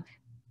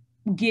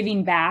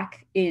 giving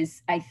back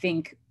is, I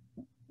think,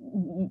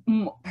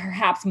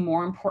 perhaps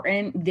more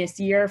important this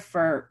year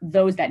for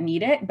those that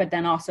need it, but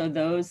then also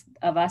those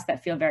of us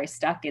that feel very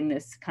stuck in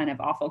this kind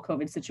of awful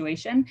COVID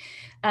situation.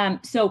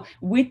 So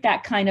with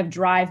that kind of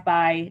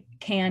drive-by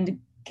canned,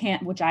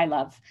 which I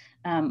love,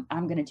 I'm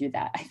going to do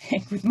that, I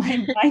think, with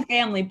my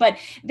family, but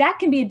that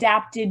can be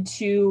adapted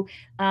to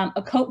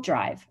a coat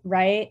drive,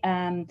 right?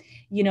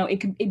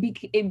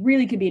 It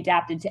really could be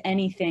adapted to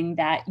anything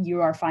that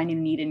you are finding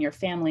a need in your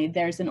family.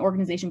 There's an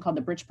organization called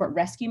the Bridgeport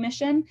Rescue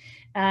Mission.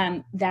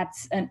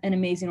 That's an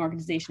amazing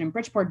organization in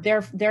Bridgeport.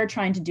 They're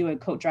trying to do a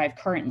coat drive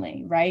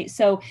currently, right?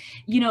 So,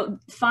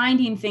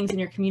 finding things in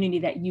your community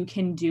that you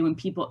can do,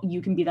 and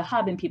you can be the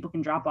hub and people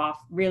can drop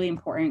off, really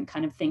important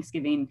kind of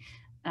Thanksgiving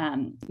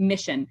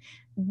mission.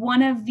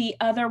 One of the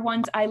other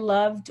ones I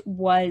loved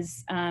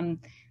was, I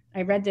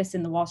read this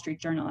in the Wall Street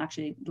Journal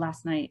actually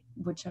last night,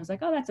 which I was like,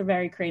 oh, that's a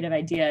very creative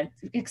idea.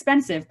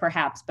 Expensive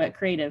perhaps, but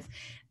creative.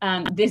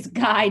 This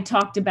guy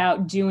talked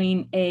about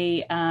doing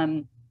a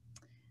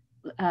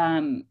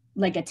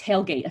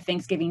tailgate, a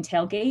Thanksgiving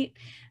tailgate.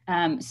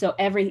 So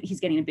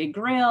he's getting a big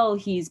grill,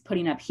 he's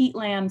putting up heat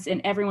lamps,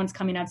 and everyone's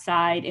coming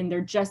outside, and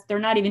they're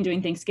not even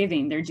doing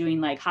Thanksgiving. They're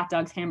doing like hot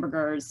dogs,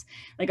 hamburgers,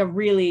 like a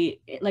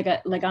really,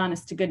 like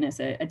honest to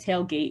goodness, a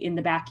tailgate in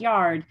the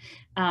backyard,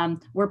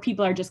 where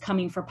people are just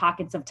coming for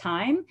pockets of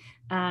time,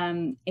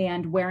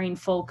 and wearing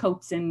full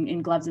coats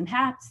and gloves and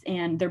hats,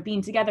 and they're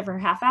being together for a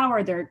half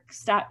hour. They're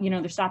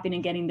stopping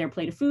and getting their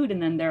plate of food,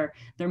 and then they're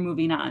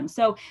moving on.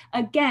 So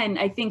again,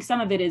 I think some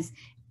of it is,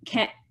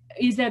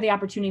 is there the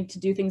opportunity to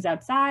do things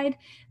outside?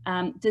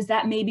 Does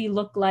that maybe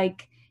look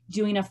like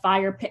doing a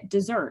fire pit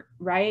dessert,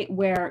 right?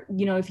 Where,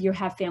 if you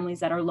have families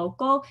that are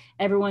local,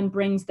 everyone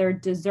brings their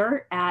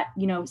dessert at,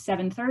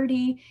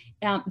 7:30,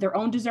 their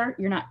own dessert.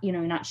 You're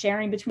not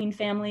sharing between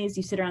families.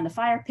 You sit around the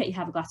fire pit, you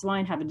have a glass of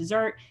wine, have a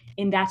dessert,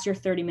 and that's your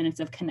 30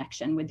 minutes of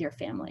connection with your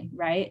family,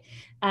 right?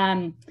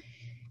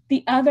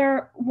 The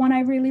other one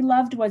I really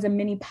loved was a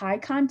mini pie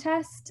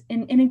contest.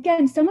 And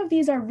again, some of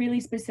these are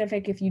really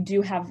specific if you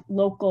do have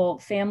local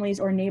families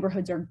or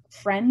neighborhoods or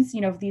friends.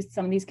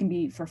 Some of these can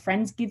be for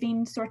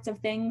Friendsgiving sorts of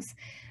things.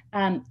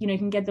 You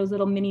can get those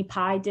little mini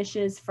pie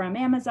dishes from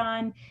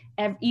Amazon.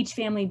 Each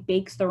family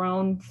bakes their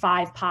own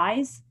 5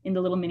 pies in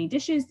the little mini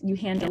dishes. You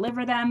hand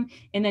deliver them,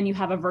 and then you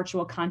have a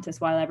virtual contest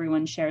while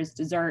everyone shares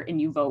dessert, and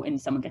you vote and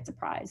someone gets a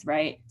prize,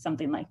 right?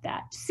 Something like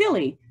that.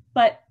 Silly,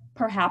 but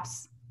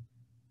perhaps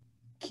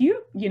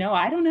cute,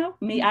 I don't know.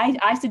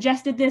 I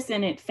suggested this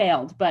and it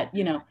failed, but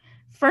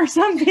for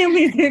some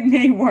families it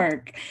may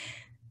work.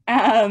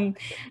 I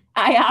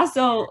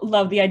also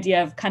love the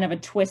idea of kind of a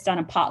twist on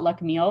a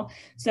potluck meal.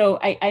 So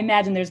I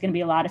imagine there's going to be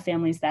a lot of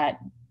families that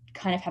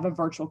kind of have a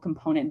virtual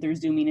component. They're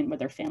Zooming in with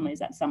their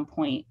families at some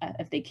point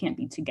if they can't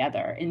be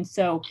together. And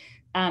so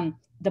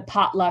the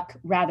potluck,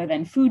 rather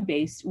than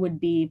food-based, would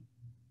be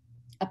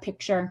a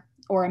picture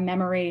or a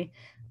memory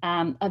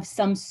of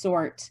some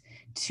sort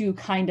to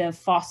kind of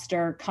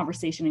foster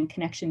conversation and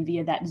connection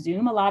via that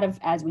Zoom.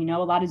 As we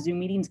know, a lot of Zoom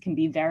meetings can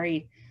be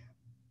very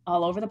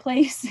all over the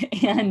place.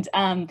 And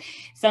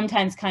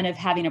sometimes kind of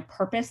having a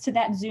purpose to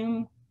that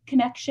Zoom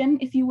connection,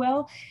 if you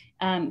will,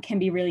 can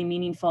be really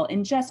meaningful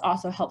and just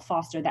also help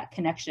foster that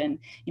connection.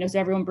 So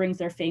everyone brings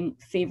their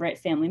favorite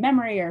family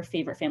memory or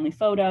favorite family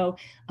photo,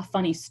 a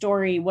funny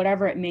story,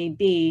 whatever it may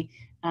be,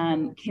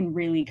 can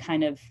really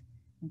kind of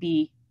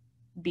build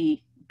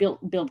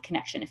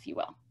connection, if you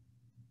will.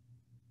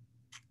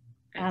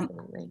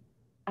 Absolutely.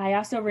 I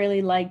also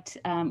really liked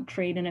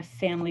creating a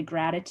family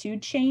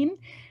gratitude chain.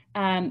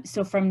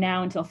 So from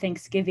now until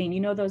Thanksgiving,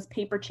 those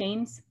paper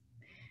chains,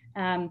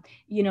 in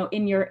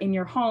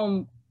your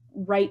home,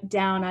 write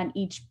down on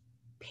each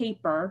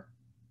paper,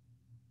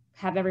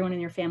 have everyone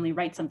in your family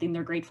write something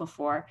they're grateful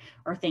for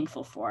or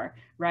thankful for,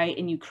 right?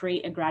 And you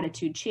create a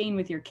gratitude chain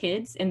with your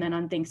kids. And then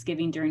on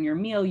Thanksgiving during your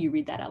meal, you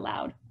read that out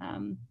loud.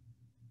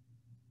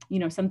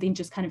 Something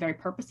just kind of very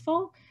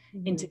purposeful,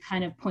 and to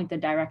kind of point the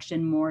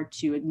direction more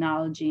to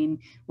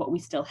acknowledging what we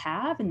still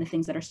have and the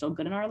things that are still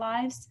good in our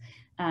lives,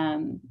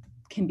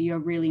 can be a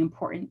really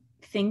important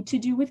thing to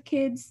do with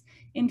kids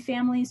in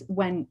families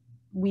when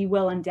we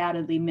will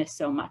undoubtedly miss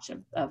so much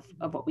of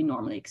what we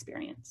normally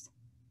experience.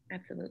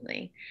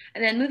 Absolutely.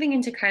 And then moving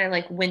into kind of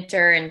like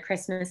winter and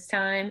Christmas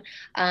time,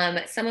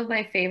 some of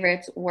my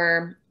favorites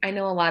were, I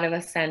know a lot of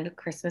us send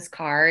Christmas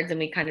cards and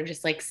we kind of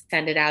just like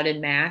send it out in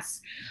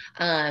mass,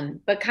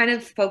 but kind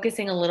of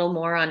focusing a little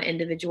more on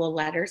individual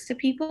letters to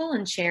people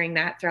and sharing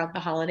that throughout the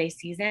holiday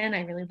season.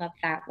 I really love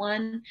that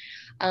one.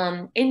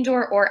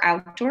 Indoor or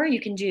outdoor, you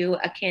can do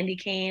a candy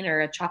cane or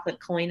a chocolate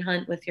coin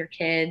hunt with your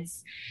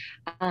kids,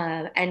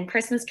 and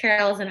Christmas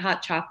carols and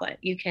hot chocolate.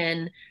 You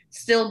can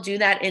still do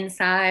that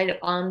inside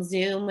on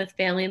Zoom with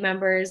family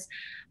members.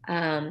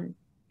 And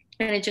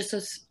it's just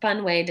a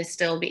fun way to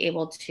still be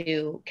able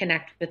to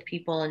connect with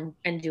people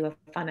and do a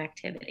fun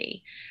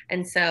activity.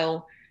 And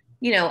so,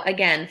 you know,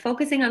 again,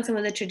 focusing on some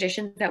of the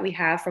traditions that we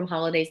have from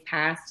holidays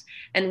past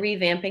and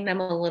revamping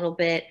them a little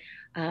bit,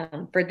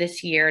 for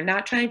this year,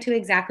 not trying to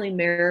exactly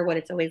mirror what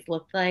it's always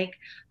looked like,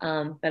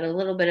 but a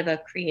little bit of a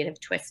creative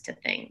twist to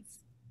things.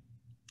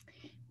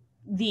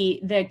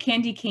 The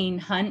candy cane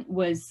hunt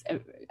was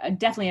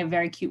definitely a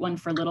very cute one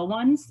for little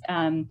ones.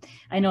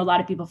 I know a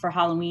lot of people for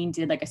Halloween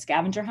did like a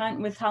scavenger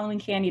hunt with Halloween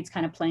candy. It's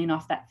kind of playing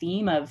off that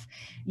theme of,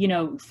 you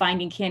know,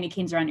 finding candy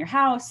canes around your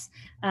house,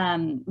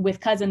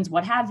 with cousins,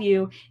 what have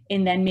you,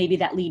 and then maybe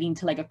that leading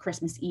to like a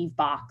Christmas Eve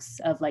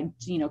box of like,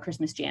 you know,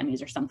 Christmas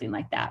jammies or something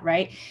like that,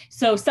 right?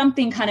 So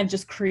something kind of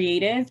just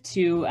creative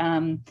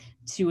to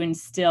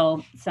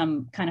instill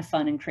some kind of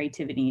fun and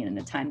creativity in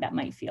a time that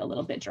might feel a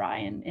little bit dry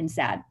and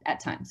sad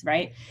at times,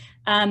 right?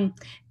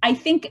 I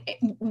think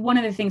one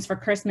of the things for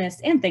Christmas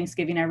and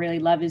Thanksgiving I really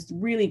love is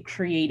really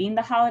creating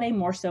the holiday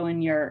more so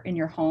in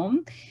your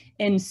home.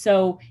 And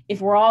so if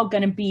we're all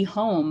going to be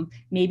home,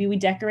 maybe we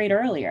decorate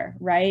earlier,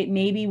 right?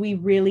 Maybe we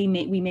really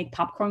make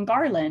popcorn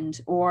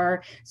garland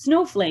or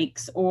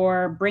snowflakes,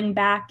 or bring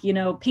back, you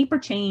know, paper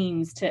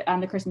chains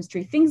on the Christmas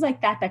tree, things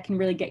like that that can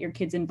really get your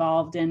kids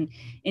involved in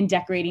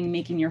decorating,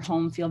 making your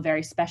home feel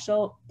very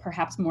special,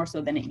 perhaps more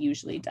so than it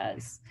usually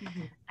does.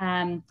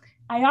 Mm-hmm.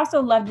 I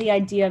also love the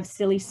idea of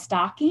silly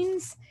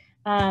stockings.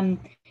 You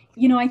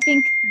know, I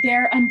think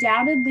there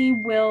undoubtedly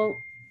will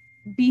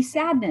be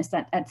sadness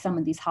at some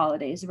of these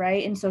holidays,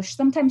 right? And so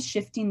sometimes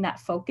shifting that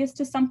focus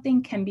to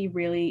something can be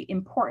really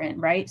important,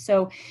 right?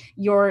 So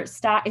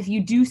if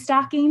you do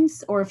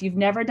stockings, or if you've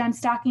never done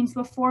stockings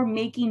before,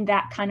 making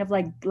that kind of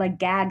like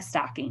gag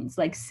stockings,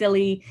 like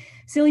silly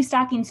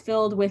stockings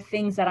filled with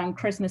things that on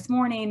Christmas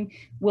morning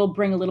will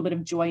bring a little bit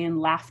of joy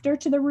and laughter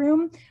to the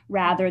room,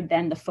 rather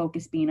than the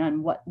focus being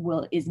on what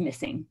is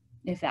missing,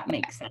 if that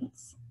makes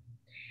sense.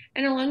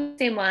 And along the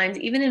same lines,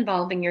 even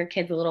involving your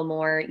kids a little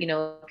more, you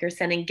know, if you're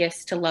sending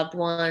gifts to loved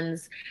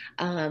ones,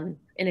 in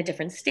a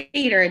different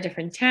state or a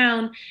different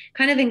town,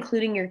 kind of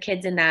including your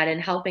kids in that and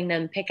helping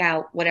them pick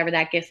out whatever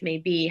that gift may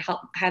be,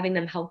 having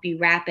them help you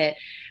wrap it.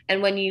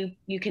 And when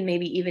you can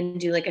maybe even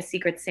do like a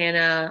Secret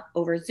Santa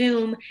over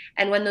Zoom.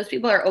 And when those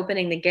people are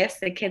opening the gifts,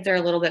 the kids are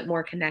a little bit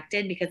more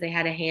connected because they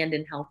had a hand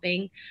in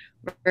helping,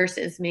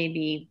 versus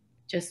maybe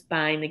just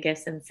buying the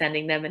gifts and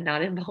sending them and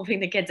not involving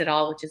the kids at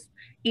all, which is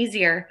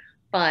easier.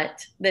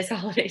 But this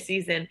holiday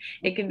season,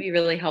 it can be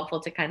really helpful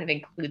to kind of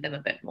include them a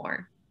bit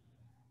more.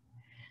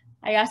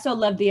 I also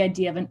love the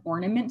idea of an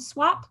ornament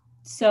swap.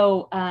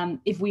 So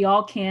if we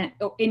all can't,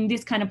 and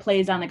this kind of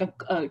plays on like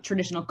a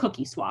traditional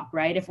cookie swap,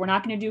 right? If we're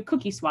not going to do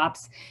cookie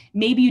swaps,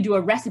 maybe you do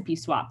a recipe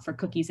swap for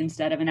cookies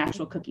instead of an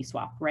actual cookie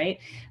swap, right?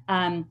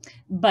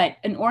 But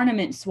an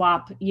ornament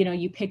swap, you know,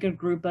 you pick a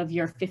group of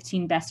your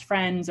 15 best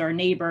friends or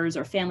neighbors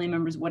or family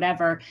members,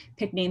 whatever,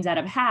 pick names out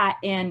of a hat,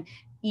 and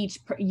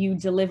you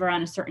deliver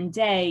on a certain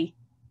day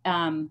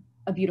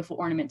a beautiful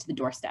ornament to the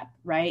doorstep,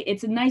 right?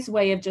 It's a nice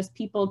way of just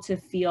people to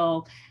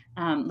feel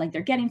like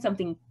they're getting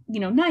something, you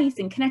know, nice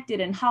and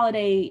connected and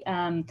holiday,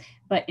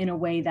 but in a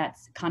way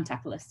that's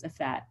contactless,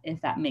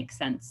 if that makes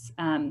sense.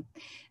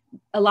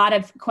 A lot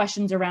of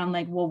questions around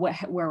like, well,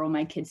 where will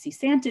my kids see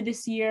Santa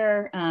this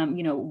year?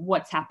 You know,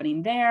 what's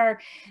happening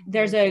there?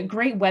 There's a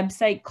great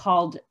website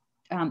called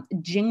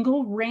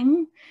Jingle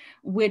Ring,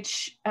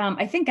 which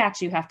I think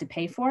actually you have to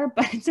pay for,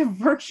 but it's a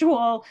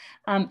virtual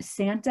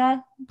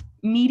Santa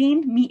meet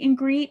and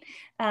greet.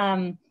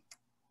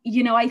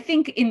 You know, I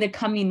think in the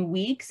coming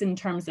weeks, in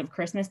terms of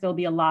Christmas, there'll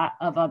be a lot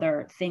of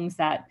other things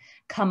that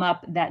come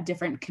up that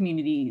different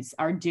communities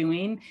are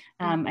doing.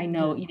 I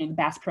know, you know, the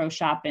Bass Pro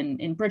Shop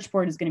in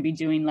Bridgeport is going to be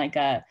doing like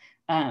a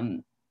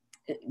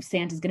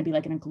Santa's going to be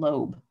like in a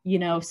globe, you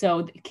know,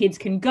 so kids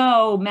can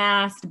go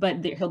masked,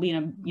 but he'll be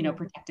in a, you know,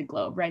 protected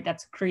globe, right?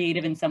 That's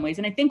creative in some ways.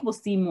 And I think we'll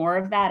see more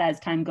of that as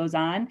time goes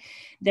on.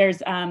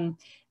 There's,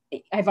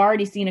 I've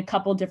already seen a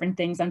couple different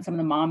things on some of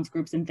the moms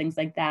groups and things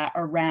like that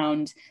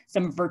around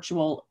some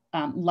virtual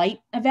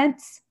light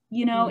events,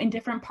 you know, in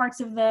different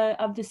parts of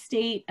the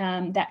state,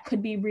 that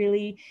could be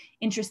really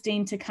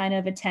interesting to kind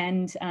of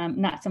attend.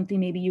 Not something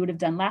maybe you would have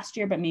done last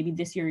year, but maybe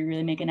this year you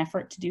really make an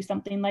effort to do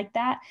something like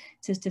that,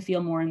 just to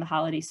feel more in the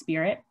holiday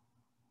spirit.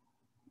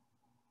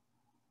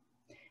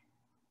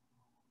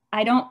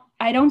 I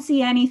don't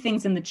see any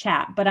things in the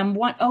chat, but I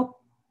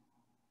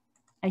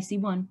see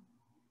one.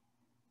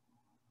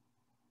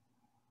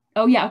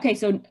 Oh yeah, okay,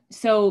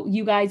 so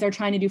you guys are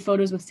trying to do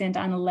photos with Santa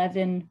on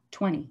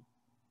 11/20.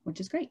 which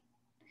is great.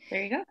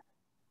 There you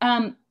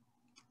go.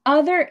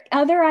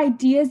 Other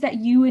ideas that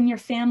you and your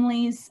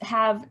families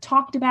have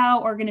talked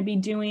about or going to be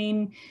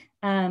doing.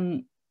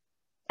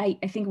 I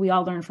think we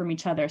all learn from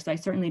each other, so I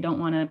certainly don't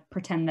want to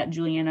pretend that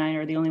Julie and I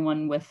are the only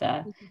one with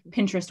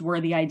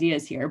Pinterest-worthy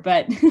ideas here.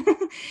 But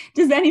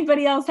does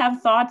anybody else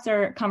have thoughts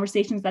or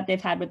conversations that they've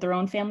had with their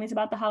own families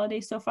about the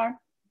holidays so far?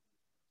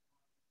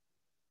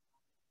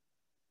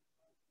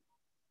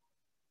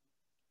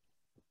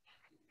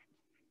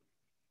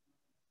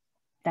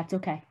 That's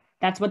okay.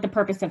 That's what the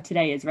purpose of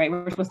today is, right?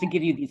 We're supposed to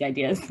give you these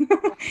ideas.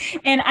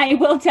 And I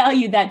will tell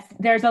you that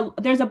there's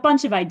a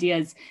bunch of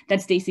ideas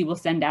that Stacy will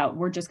send out.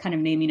 We're just kind of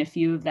naming a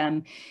few of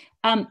them.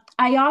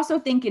 I also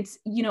think it's,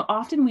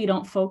 often we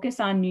don't focus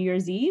on New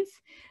Year's Eve.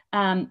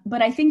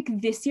 But I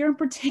think this year in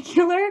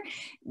particular,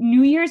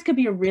 New Year's could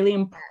be a really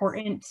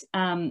important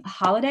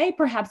holiday,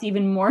 perhaps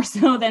even more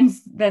so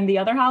than the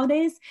other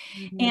holidays.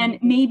 Mm-hmm. And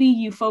maybe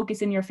you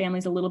focus in your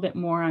families a little bit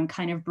more on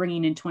kind of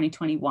bringing in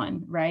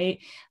 2021, right?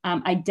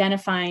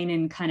 Identifying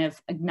and kind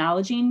of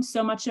acknowledging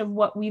so much of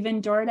what we've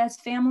endured as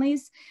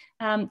families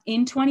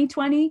in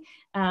 2020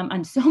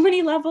 on so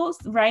many levels,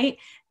 right?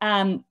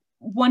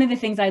 One of the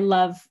things I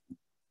love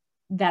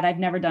that I've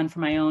never done for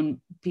my own,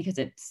 because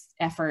it's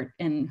effort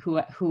and who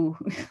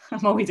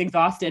I'm always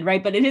exhausted,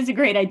 right? But it is a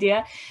great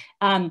idea.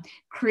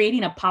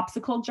 Creating a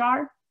popsicle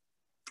jar,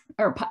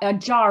 or a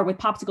jar with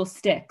popsicle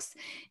sticks.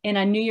 And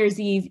on New Year's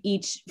Eve,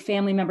 each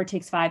family member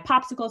takes 5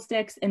 popsicle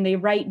sticks and they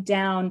write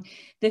down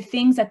the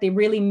things that they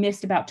really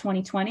missed about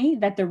 2020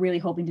 that they're really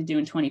hoping to do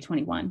in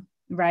 2021.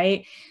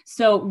 Right.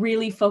 So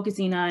really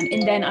focusing on,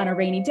 and then on a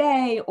rainy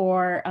day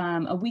or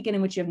a weekend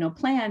in which you have no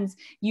plans,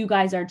 you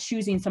guys are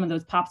choosing some of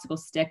those popsicle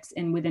sticks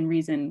and within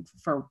reason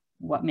for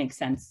what makes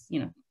sense.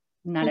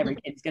 Not every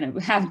kid's going to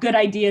have good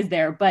ideas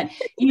there, but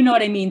you know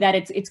what I mean? That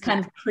it's kind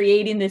of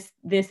creating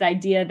this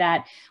idea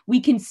that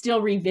we can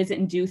still revisit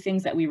and do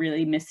things that we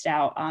really missed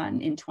out on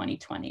in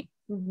 2020.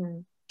 Mm-hmm.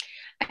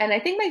 And I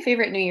think my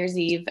favorite New Year's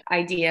Eve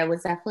idea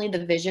was definitely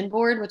the vision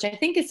board, which I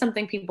think is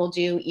something people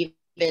do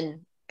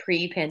even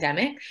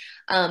pre-pandemic,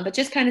 but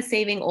just kind of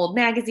saving old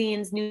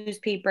magazines,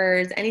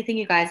 newspapers, anything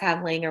you guys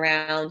have laying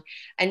around,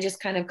 and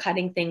just kind of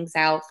cutting things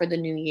out for the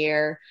new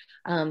year,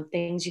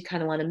 things you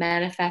kind of want to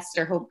manifest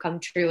or hope come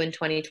true in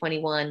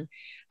 2021,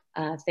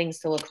 things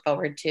to look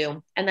forward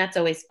to. And that's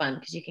always fun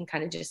because you can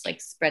kind of just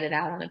like spread it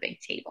out on a big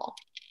table.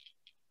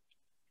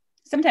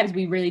 Sometimes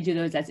we really do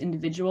those as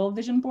individual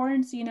vision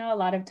boards, a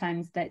lot of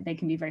times that they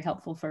can be very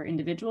helpful for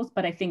individuals,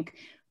 but I think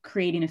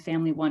creating a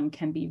family one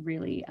can be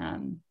really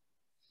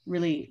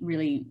really,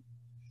 really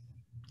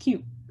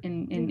cute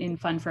and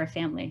fun for a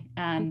family.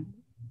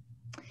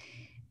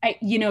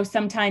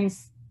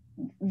 Sometimes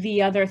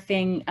the other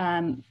thing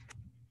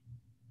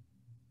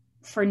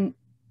for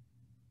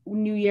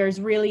New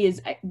Year's really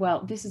is,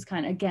 this is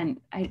kind of,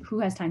 again, who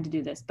has time to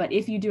do this? But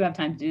if you do have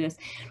time to do this,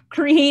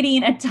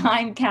 creating a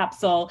time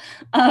capsule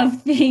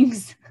of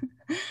things.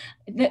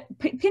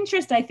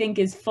 Pinterest, I think,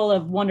 is full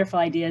of wonderful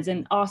ideas,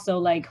 and also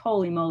like,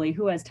 holy moly,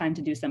 who has time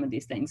to do some of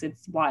these things?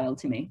 It's wild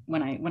to me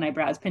when I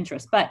browse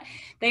Pinterest, but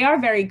they are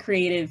very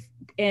creative.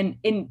 And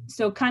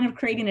so kind of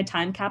creating a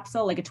time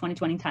capsule, like a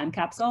 2020 time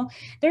capsule,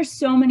 there's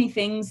so many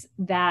things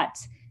that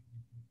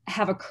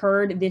have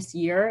occurred this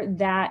year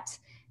that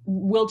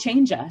will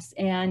change us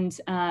and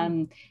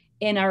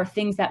are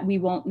things that we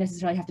won't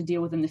necessarily have to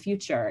deal with in the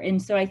future.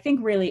 And so I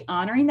think really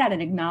honoring that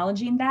and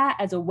acknowledging that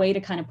as a way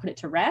to kind of put it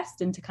to rest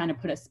and to kind of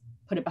put it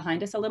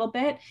behind us a little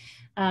bit,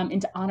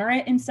 and to honor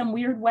it in some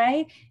weird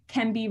way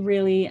can be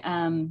really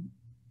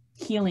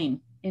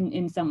healing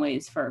in some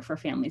ways for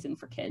families and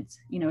for kids,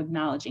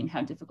 acknowledging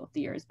how difficult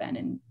the year has been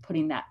and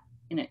putting that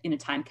in a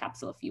time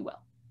capsule, if you will.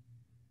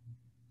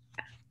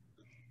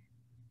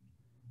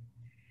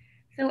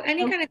 So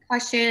any kind of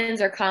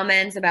questions or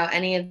comments about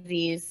any of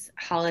these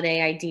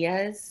holiday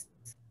ideas?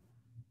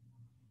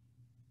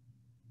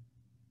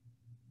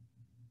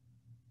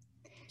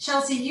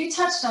 Chelsea, you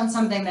touched on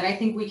something that I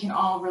think we can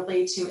all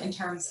relate to in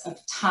terms of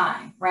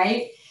time,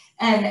 right?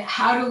 And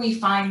how do we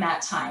find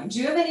that time? Do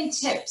you have any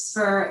tips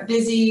for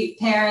busy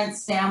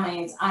parents,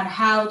 families on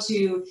how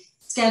to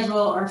schedule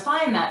or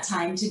find that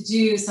time to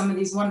do some of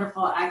these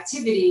wonderful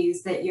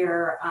activities that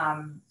you're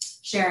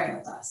sharing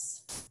with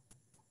us?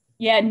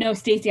 Yeah, no,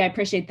 Stacy, I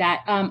appreciate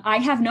that. I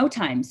have no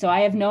time, so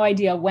I have no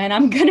idea when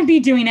I'm going to be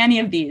doing any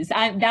of these.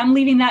 I'm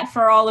leaving that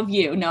for all of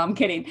you. No, I'm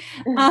kidding.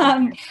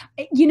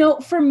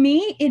 For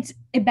me, it's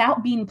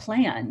about being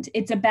planned.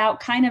 It's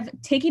about kind of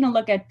taking a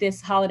look at this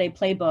holiday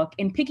playbook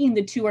and picking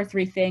the 2 or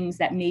 3 things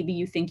that maybe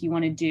you think you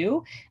want to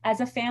do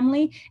as a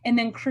family, and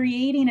then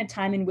creating a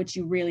time in which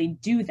you really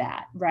do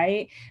that,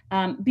 right?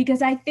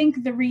 Because I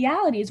think the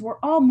reality is we're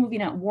all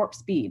moving at warp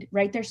speed,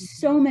 right? There's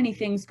so many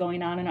things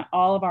going on in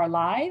all of our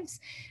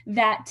lives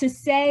that to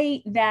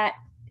say that,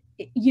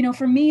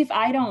 for me, if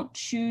I don't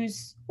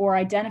choose or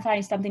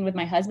identify something with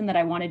my husband that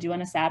I want to do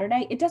on a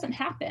Saturday, it doesn't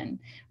happen,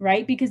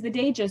 right? Because the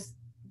day just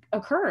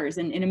occurs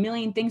and a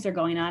million things are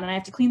going on and I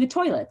have to clean the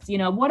toilets, you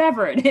know,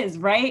 whatever it is,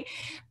 right?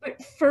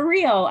 But for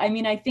real, I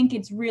mean, I think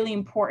it's really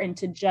important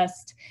to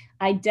just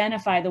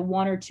identify the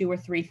 1 or 2 or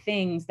 3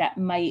 things that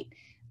might,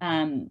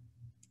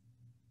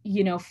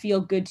 you know,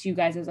 feel good to you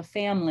guys as a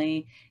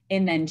family,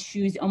 and then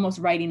choose, almost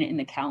writing it in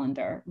the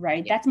calendar,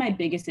 right? That's my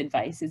biggest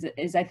advice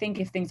is I think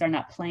if things are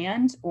not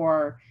planned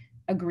or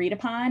agreed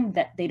upon,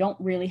 that they don't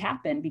really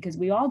happen because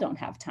we all don't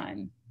have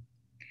time.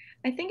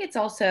 I think it's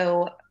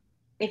also,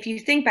 if you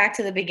think back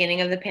to the beginning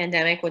of the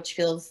pandemic, which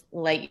feels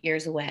light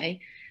years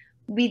away,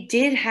 we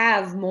did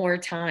have more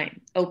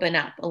time open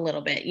up a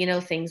little bit. You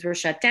know, things were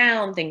shut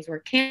down, things were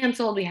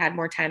canceled, we had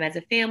more time as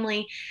a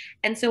family.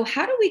 And so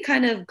how do we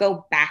kind of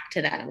go back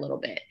to that a little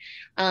bit?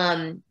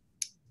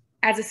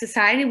 As a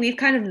society, we've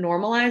kind of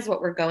normalized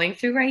what we're going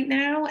through right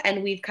now,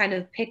 and we've kind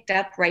of picked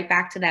up right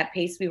back to that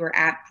pace we were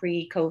at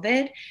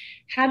pre-COVID.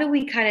 How do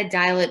we kind of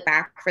dial it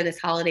back for this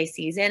holiday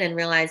season and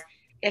realize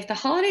if the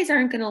holidays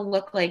aren't going to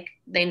look like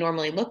they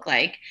normally look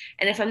like,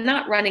 and if I'm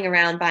not running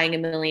around buying a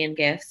million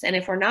gifts, and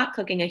if we're not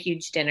cooking a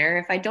huge dinner,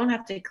 if I don't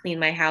have to clean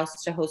my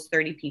house to host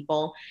 30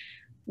 people,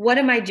 what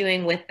am I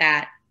doing with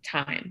that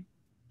time?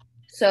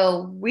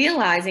 So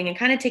realizing and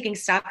kind of taking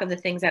stock of the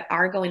things that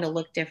are going to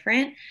look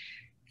different,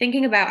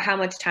 thinking about how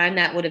much time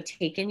that would have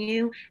taken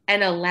you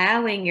and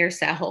allowing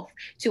yourself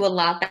to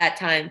allot that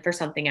time for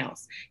something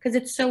else. Because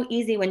it's so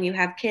easy when you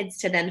have kids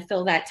to then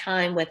fill that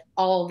time with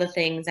all the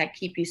things that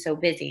keep you so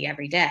busy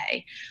every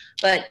day.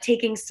 But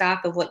taking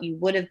stock of what you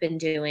would have been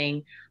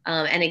doing,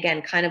 and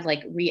again, kind of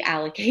like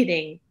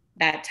reallocating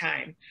that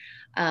time.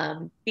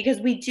 Because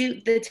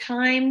the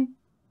time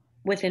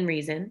within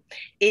reason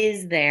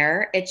is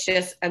there. It's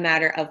just a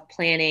matter of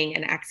planning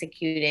and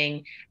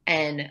executing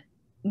and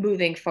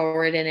moving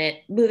forward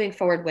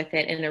with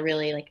it in a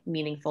really like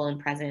meaningful and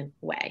present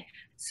way.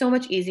 So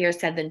much easier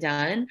said than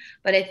done.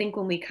 But I think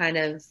when we kind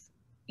of,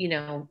 you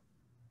know,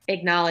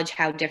 acknowledge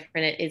how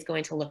different it is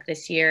going to look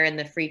this year and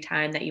the free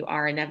time that you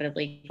are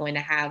inevitably going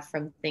to have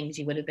from things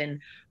you would have been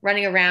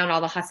running around,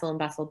 all the hustle and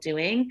bustle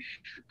doing,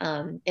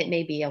 it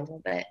may be a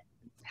little bit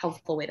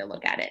helpful way to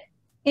look at it.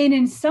 And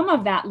in some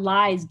of that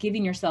lies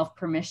giving yourself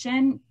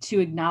permission to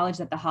acknowledge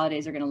that the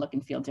holidays are going to look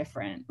and feel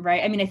different,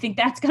 right? I mean, I think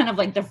that's kind of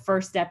like the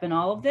first step in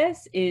all of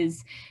this,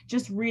 is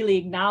just really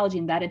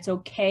acknowledging that it's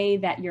okay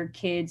that your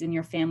kids and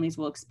your families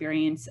will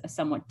experience a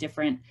somewhat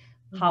different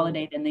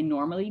holiday than they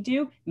normally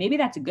do. Maybe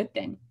that's a good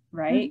thing,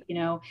 right? You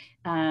know,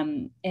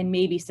 and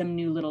maybe some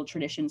new little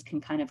traditions can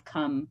kind of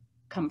come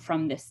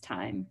from this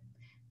time.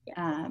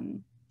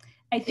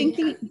 I think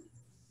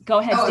go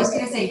ahead. Oh, I was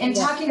going to say, in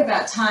talking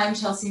about time,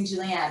 Chelsea and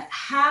Julianne,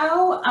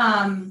 how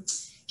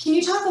can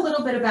you talk a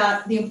little bit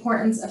about the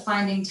importance of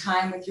finding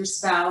time with your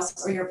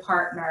spouse or your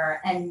partner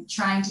and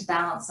trying to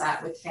balance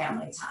that with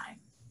family time?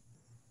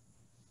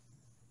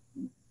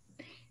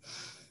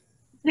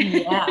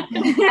 Yeah.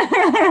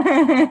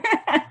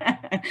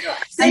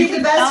 Save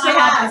the best for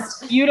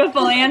last.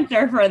 Beautiful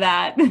answer for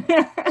that.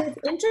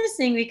 It's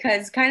interesting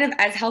because kind of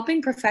as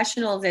helping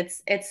professionals,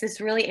 it's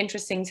this really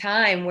interesting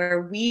time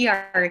where we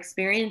are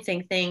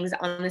experiencing things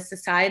on a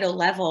societal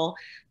level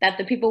that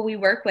the people we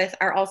work with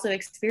are also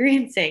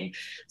experiencing.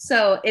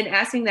 So in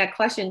asking that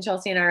question,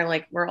 Chelsea and I are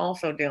like, we're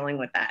also dealing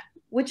with that,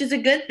 which is a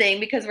good thing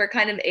because we're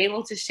kind of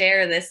able to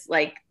share this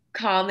like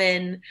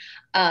common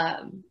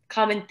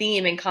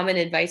theme and common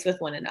advice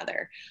with one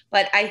another.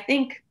 But I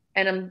think,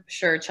 and I'm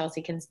sure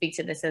Chelsea can speak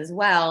to this as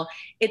well,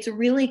 it's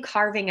really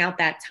carving out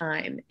that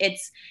time.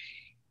 It's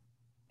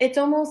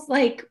almost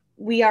like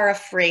we are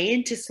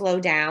afraid to slow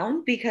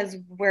down because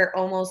we're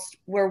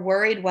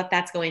worried what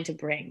that's going to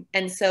bring.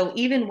 And so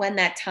even when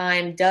that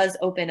time does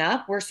open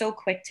up, we're so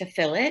quick to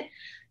fill it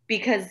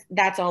because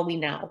that's all we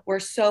know. We're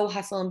so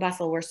hustle and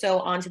bustle. We're so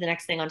on to the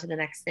next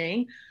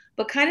thing.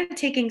 But kind of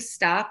taking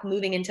stock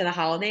moving into the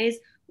holidays,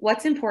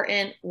 what's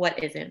important,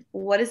 what isn't,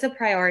 what is a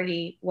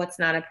priority, what's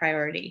not a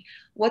priority,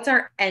 what's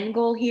our end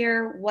goal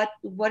here, what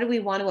do we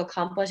want to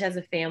accomplish as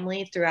a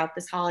family throughout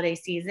this holiday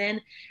season,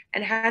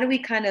 and how do we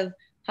kind of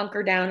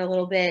hunker down a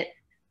little bit,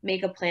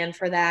 make a plan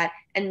for that,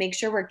 and make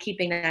sure we're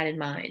keeping that in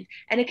mind.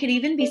 And it could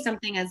even be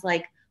something as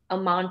like a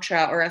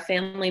mantra or a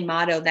family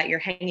motto that you're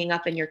hanging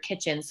up in your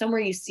kitchen, somewhere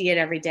you see it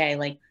every day,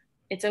 like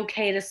it's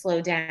okay to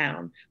slow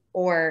down,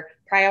 or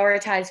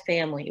prioritize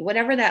family,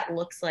 whatever that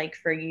looks like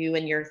for you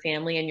and your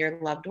family and your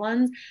loved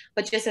ones.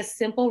 But just a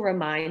simple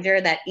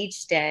reminder that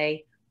each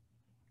day,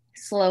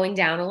 slowing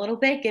down a little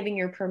bit, giving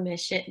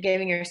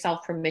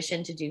yourself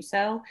permission to do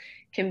so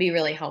can be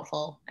really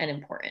helpful and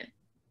important.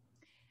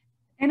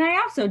 And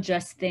I also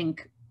just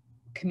think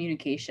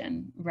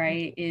communication,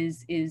 right,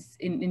 is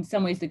in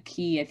some ways the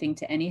key, I think,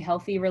 to any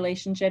healthy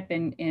relationship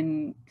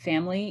in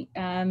family.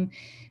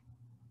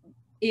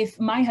 If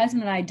my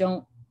husband and I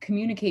don't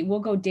communicate, we'll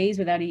go days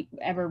without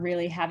ever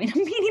really having a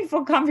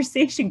meaningful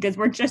conversation because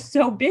we're just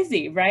so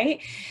busy, right?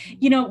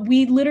 You know,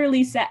 we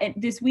literally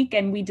this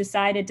weekend, we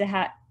decided to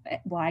have,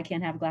 well, I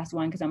can't have a glass of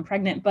wine because I'm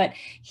pregnant, but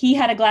he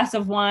had a glass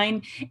of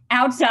wine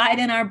outside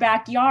in our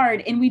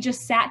backyard and we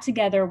just sat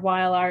together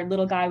while our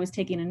little guy was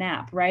taking a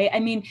nap, right?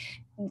 I mean,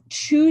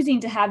 choosing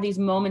to have these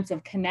moments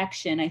of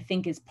connection, I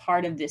think, is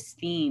part of this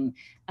theme,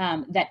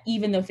 that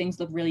even though things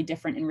look really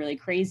different and really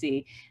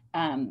crazy,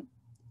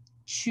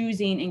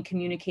 choosing and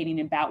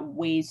communicating about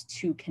ways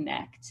to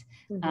connect,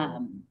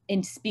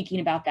 and speaking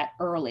about that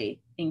early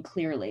and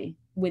clearly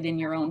within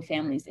your own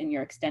families and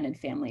your extended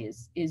family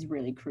is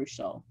really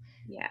crucial.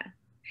 Yeah.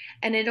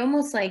 And it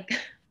almost like,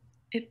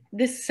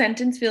 this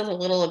sentence feels a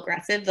little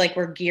aggressive, like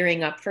we're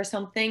gearing up for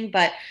something,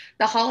 but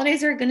the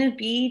holidays are going to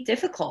be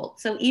difficult.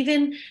 So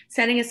even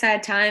setting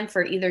aside time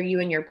for either you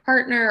and your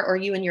partner or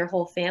you and your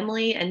whole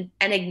family, and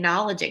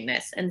acknowledging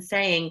this and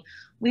saying,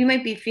 we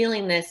might be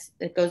feeling this.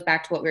 It goes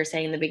back to what we were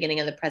saying in the beginning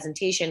of the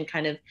presentation,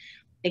 kind of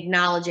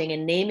acknowledging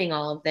and naming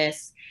all of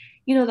this.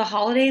 You know, the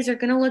holidays are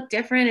going to look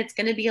different. It's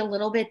going to be a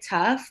little bit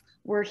tough.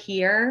 We're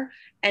here.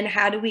 And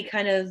how do we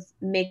kind of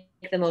make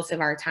the most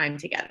of our time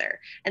together?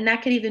 And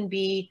that could even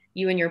be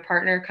you and your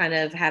partner kind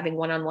of having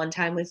one-on-one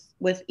time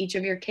with each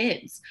of your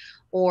kids,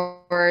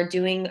 or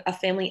doing a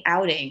family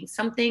outing,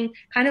 something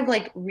kind of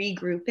like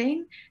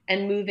regrouping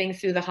and moving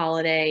through the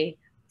holiday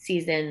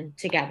season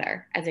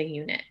together as a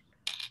unit.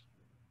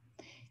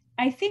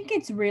 I think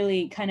it's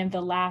really kind of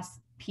the last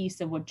piece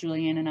of what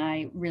Julianne and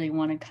I really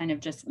want to kind of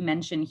just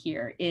mention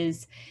here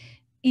is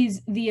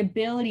the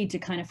ability to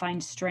kind of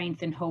find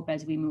strength and hope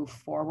as we move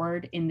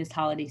forward in this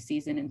holiday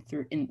season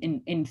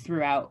and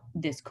throughout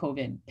this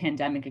COVID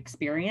pandemic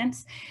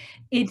experience.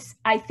 It's,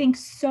 I think,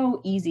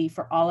 so easy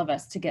for all of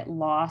us to get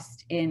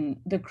lost in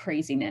the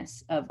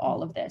craziness of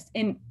all of this.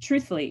 And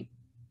truthfully,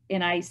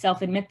 and I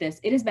self-admit this,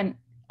 it has been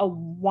a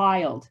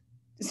wild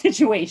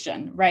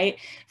situation, right?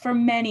 For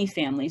many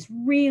families,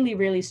 really,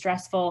 really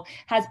stressful,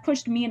 has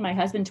pushed me and my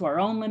husband to our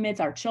own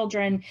limits, our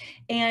children.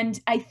 And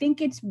I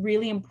think it's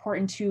really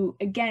important to,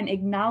 again,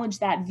 acknowledge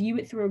that, view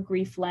it through a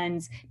grief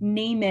lens,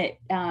 name it,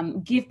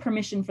 give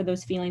permission for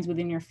those feelings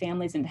within your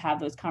families and to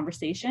have those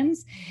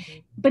conversations.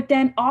 But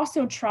then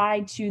also try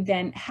to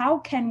then, how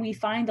can we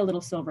find the little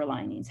silver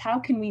linings? How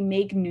can we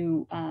make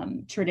new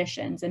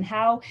traditions? And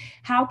how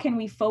can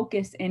we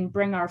focus and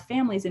bring our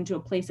families into a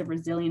place of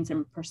resilience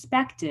and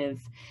perspective,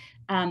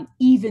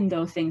 even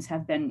though things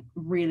have been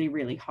really,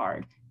 really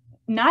hard?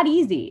 Not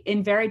easy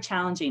and very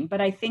challenging,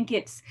 but I think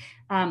it's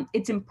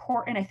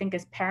important, I think,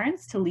 as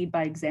parents, to lead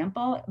by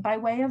example by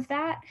way of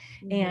that.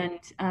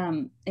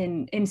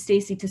 And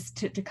Stacy,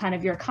 to kind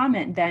of your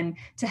comment, then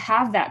to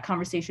have that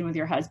conversation with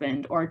your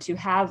husband, or to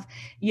have,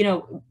 you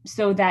know,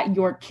 so that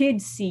your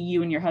kids see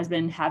you and your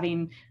husband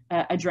having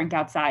a drink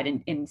outside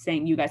and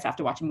saying, you guys have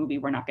to watch a movie,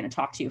 we're not going to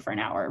talk to you for an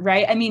hour,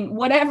 right? I mean,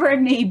 whatever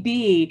it may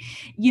be,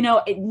 you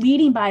know,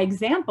 leading by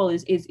example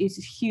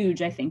is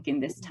huge, I think, in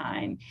this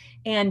time.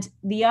 And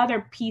the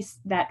other piece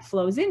that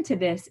flows into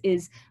this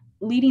is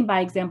leading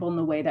by example in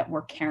the way that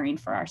we're caring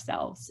for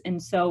ourselves.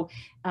 And so,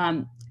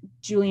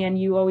 Julianne,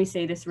 you always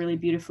say this really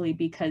beautifully,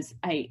 because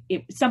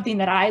something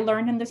that I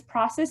learned in this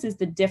process is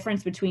the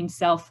difference between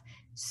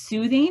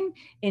self-soothing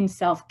and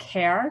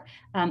self-care.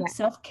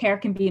 Self-care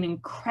can be an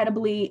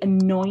incredibly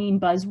annoying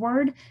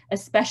buzzword,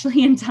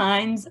 especially in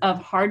times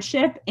of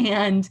hardship.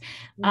 And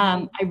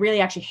I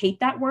really actually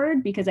hate that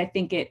word, because I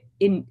think it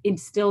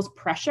instills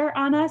pressure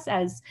on us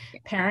as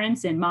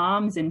parents and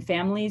moms and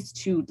families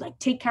to like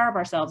take care of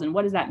ourselves. And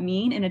what does that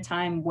mean in a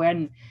time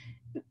when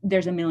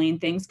there's a million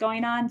things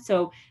going on?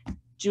 So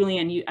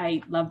Julianne,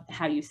 I love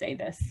how you say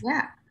this.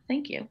 Yeah,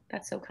 thank you.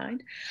 That's so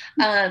kind.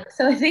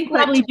 So I think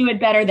probably do it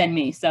better than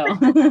me. So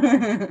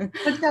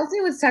what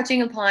Chelsea was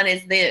touching upon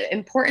is the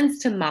importance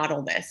to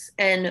model this.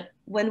 And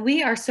when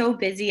we are so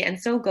busy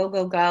and so go,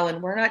 go, go,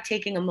 and we're not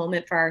taking a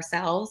moment for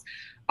ourselves,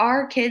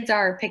 our kids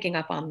are picking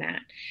up on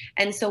that.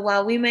 And so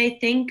while we may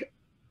think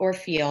or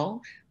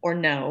feel or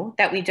know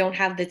that we don't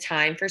have the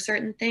time for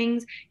certain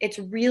things, it's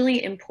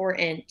really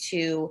important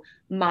to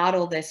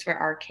model this for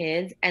our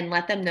kids and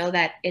let them know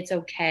that it's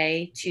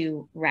okay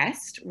to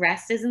rest.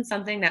 Rest isn't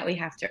something that we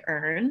have to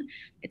earn.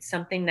 It's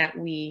something that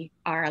we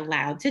are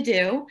allowed to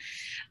do.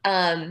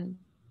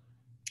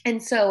 And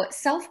so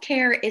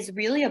self-care is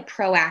really a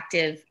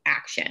proactive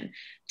action.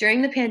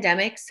 During the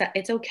pandemic,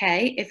 it's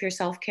okay if your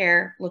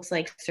self-care looks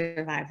like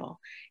survival.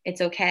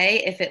 It's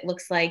okay if it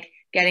looks like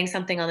getting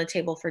something on the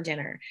table for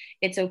dinner.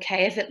 It's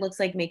okay if it looks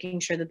like making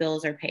sure the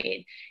bills are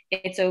paid.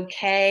 It's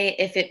okay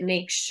if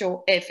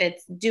if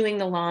it's doing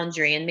the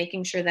laundry and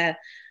making sure that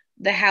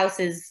the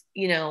house is,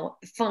 you know,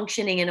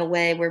 functioning in a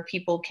way where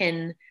people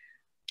can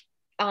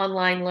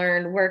online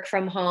learn, work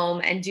from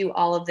home, and do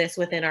all of this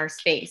within our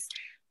space.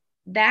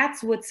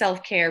 That's what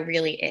self-care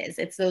really is.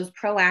 It's those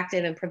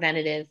proactive and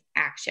preventative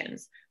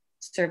actions,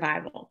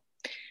 survival.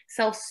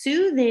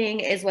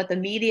 Self-soothing is what the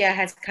media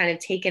has kind of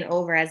taken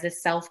over as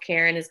this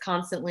self-care and is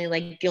constantly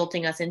like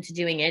guilting us into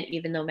doing it,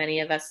 even though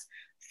many of us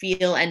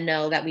feel and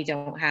know that we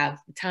don't have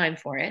the time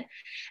for it.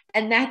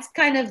 And that's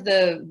kind of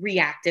the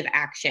reactive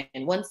action.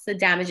 Once the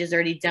damage is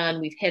already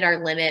done, we've hit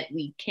our limit,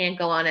 we can't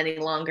go on any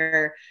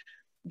longer,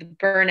 the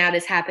burnout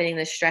is happening,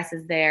 the stress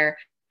is there.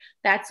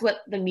 That's what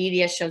the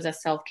media shows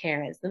us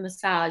self-care is: the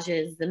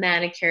massages, the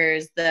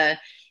manicures, the,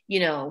 you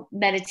know,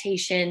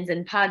 meditations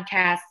and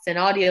podcasts and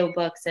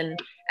audiobooks and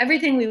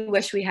everything we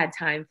wish we had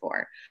time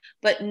for.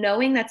 But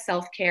knowing that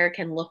self-care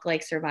can look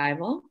like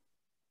survival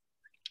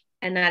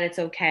and that it's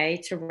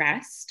okay to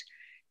rest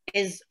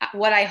is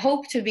what I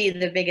hope to be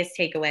the biggest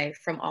takeaway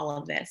from all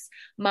of this.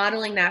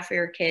 Modeling that for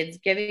your kids,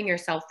 giving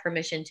yourself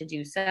permission to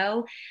do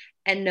so,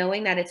 and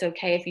knowing that it's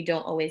okay if you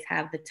don't always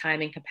have the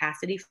time and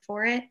capacity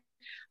for it.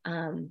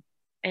 And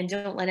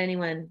don't let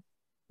anyone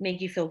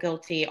make you feel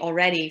guilty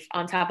already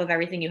on top of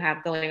everything you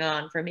have going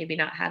on for maybe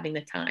not having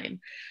the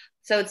time.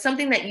 So it's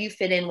something that you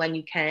fit in when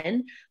you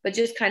can, but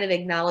just kind of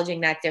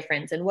acknowledging that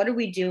difference. And what are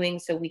we doing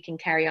so we can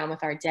carry on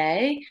with our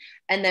day?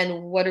 And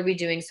then what are we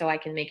doing so I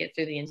can make it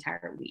through the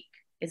entire week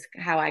is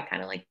how I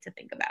kind of like to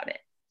think about it.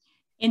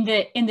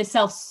 In the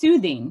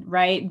self-soothing,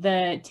 right?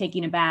 The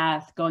taking a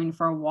bath, going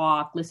for a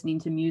walk, listening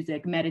to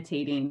music,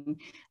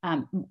 meditating,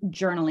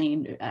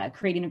 journaling,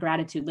 creating a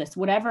gratitude list,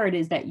 whatever it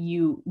is that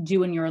you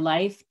do in your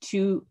life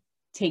to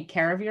take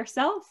care of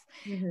yourself,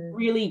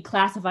 really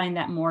classifying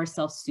that more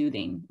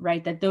self-soothing,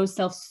 right? That those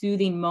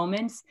self-soothing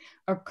moments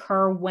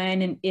occur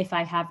when and if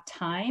I have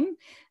time.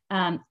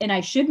 And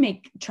I should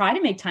try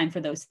to make time for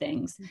those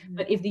things.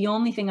 But if the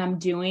only thing I'm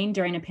doing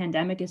during a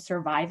pandemic is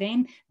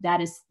surviving,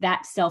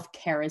 that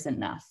self-care is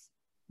enough,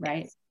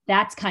 right? Yes.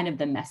 That's kind of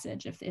the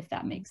message, if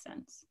that makes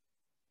sense.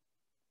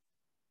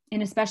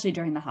 And especially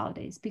during the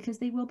holidays, because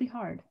they will be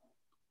hard.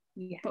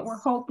 Yes. But we're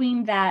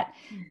hoping that,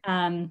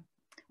 I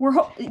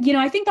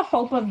think the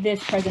hope of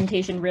this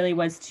presentation really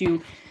was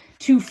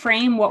to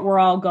frame what we're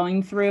all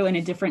going through in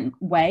a different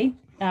way.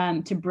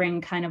 To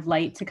bring kind of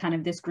light to kind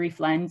of this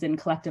grief lens and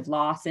collective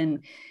loss,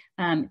 and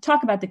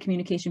talk about the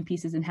communication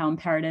pieces and how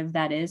imperative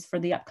that is for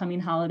the upcoming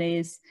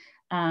holidays,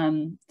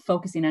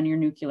 focusing on your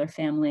nuclear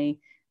family,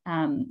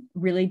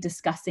 really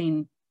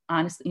discussing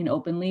honestly and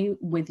openly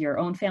with your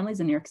own families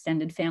and your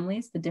extended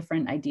families, the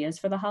different ideas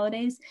for the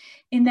holidays,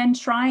 and then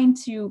trying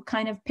to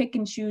kind of pick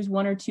and choose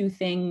one or two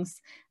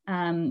things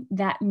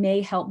that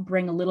may help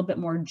bring a little bit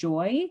more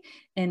joy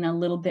and a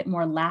little bit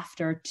more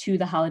laughter to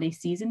the holiday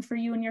season for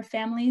you and your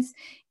families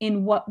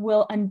in what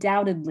will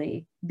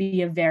undoubtedly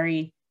be a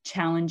very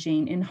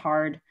challenging and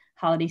hard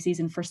holiday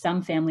season for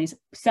some families,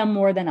 some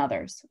more than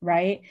others,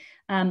 right?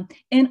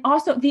 And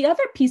also the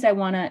other piece I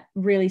want to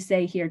really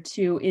say here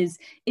too is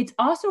it's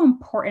also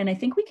important. I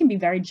think we can be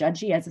very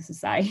judgy as a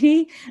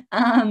society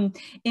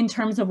in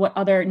terms of what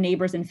other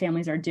neighbors and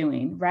families are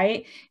doing,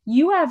 right?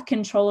 You have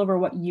control over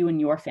what you and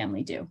your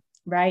family do,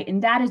 right?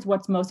 And that is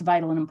what's most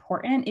vital and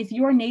important. If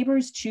your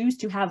neighbors choose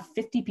to have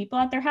 50 people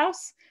at their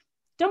house,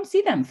 don't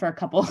see them for a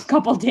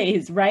couple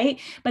days, right?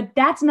 But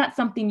that's not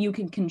something you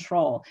can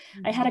control.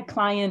 I had a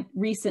client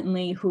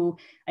recently who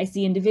I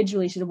see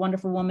individually. She's a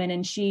wonderful woman,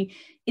 and she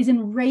is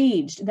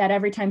enraged that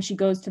every time she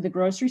goes to the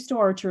grocery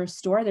store or to a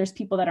store, there's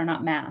people that are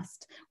not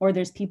masked, or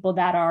there's people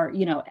that are,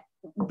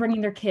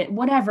 bringing their kid,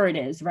 whatever it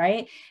is,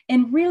 right?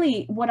 And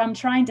really what I'm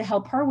trying to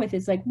help her with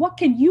is like, what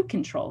can you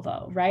control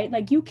though, right?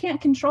 Like you can't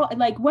control,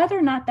 like whether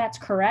or not that's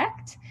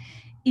correct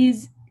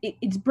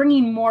it's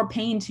bringing more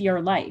pain to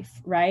your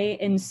life, right?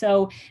 And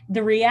so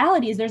the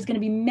reality is there's going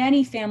to be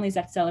many families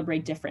that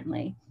celebrate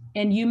differently,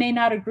 and you may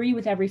not agree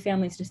with every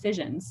family's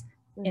decisions,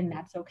 and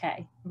that's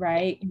okay,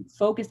 right?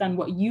 Focus on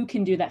what you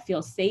can do that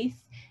feels safe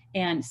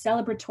and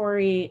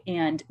celebratory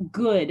and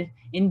good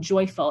and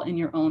joyful in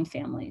your own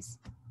families.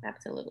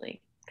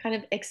 Absolutely. Kind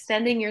of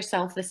extending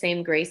yourself the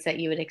same grace that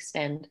you would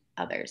extend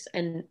others,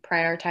 and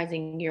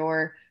prioritizing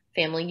your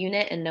family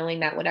unit and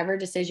knowing that whatever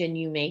decision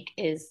you make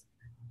is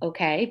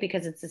okay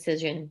because it's a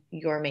decision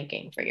you're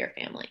making for your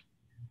family.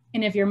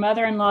 And if your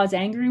mother-in-law is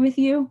angry with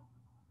you,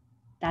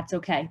 that's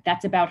okay.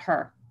 That's about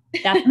her.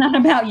 That's not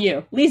about you.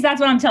 At least that's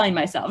what I'm telling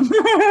myself.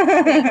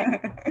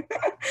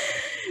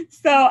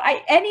 So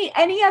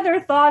any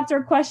other thoughts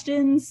or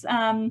questions?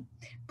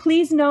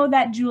 Please know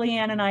that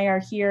Julianne and I are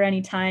here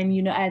anytime.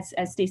 As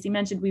Stacy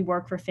mentioned, we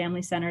work for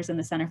Family Centers and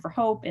the Center for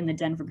Hope in the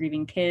Den for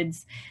Grieving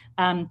Kids.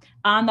 On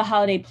the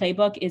holiday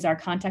playbook is our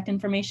contact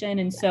information.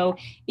 And so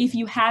if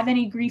you have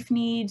any grief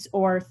needs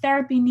or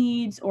therapy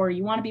needs, or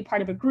you want to be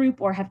part of a group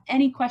or have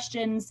any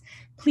questions,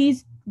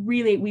 please,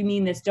 really, we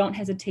mean this, don't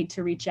hesitate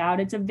to reach out.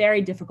 It's a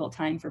very difficult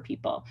time for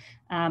people.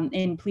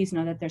 And please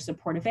know that there's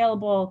support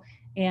available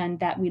and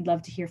that we'd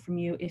love to hear from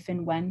you if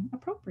and when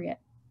appropriate.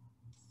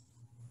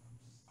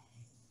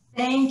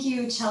 Thank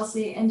you,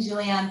 Chelsea and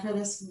Julianne, for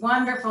this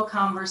wonderful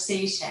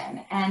conversation.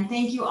 And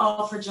thank you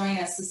all for joining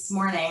us this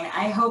morning.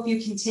 I hope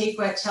you can take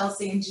what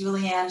Chelsea and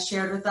Julianne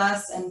shared with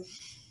us and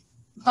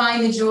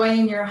find the joy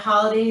in your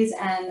holidays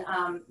and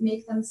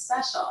make them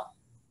special.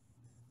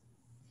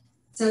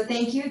 So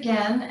thank you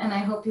again, and I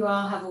hope you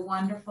all have a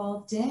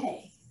wonderful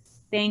day.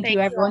 Thank you,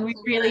 everyone. We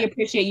really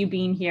appreciate you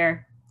being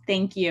here.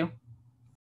 Thank you.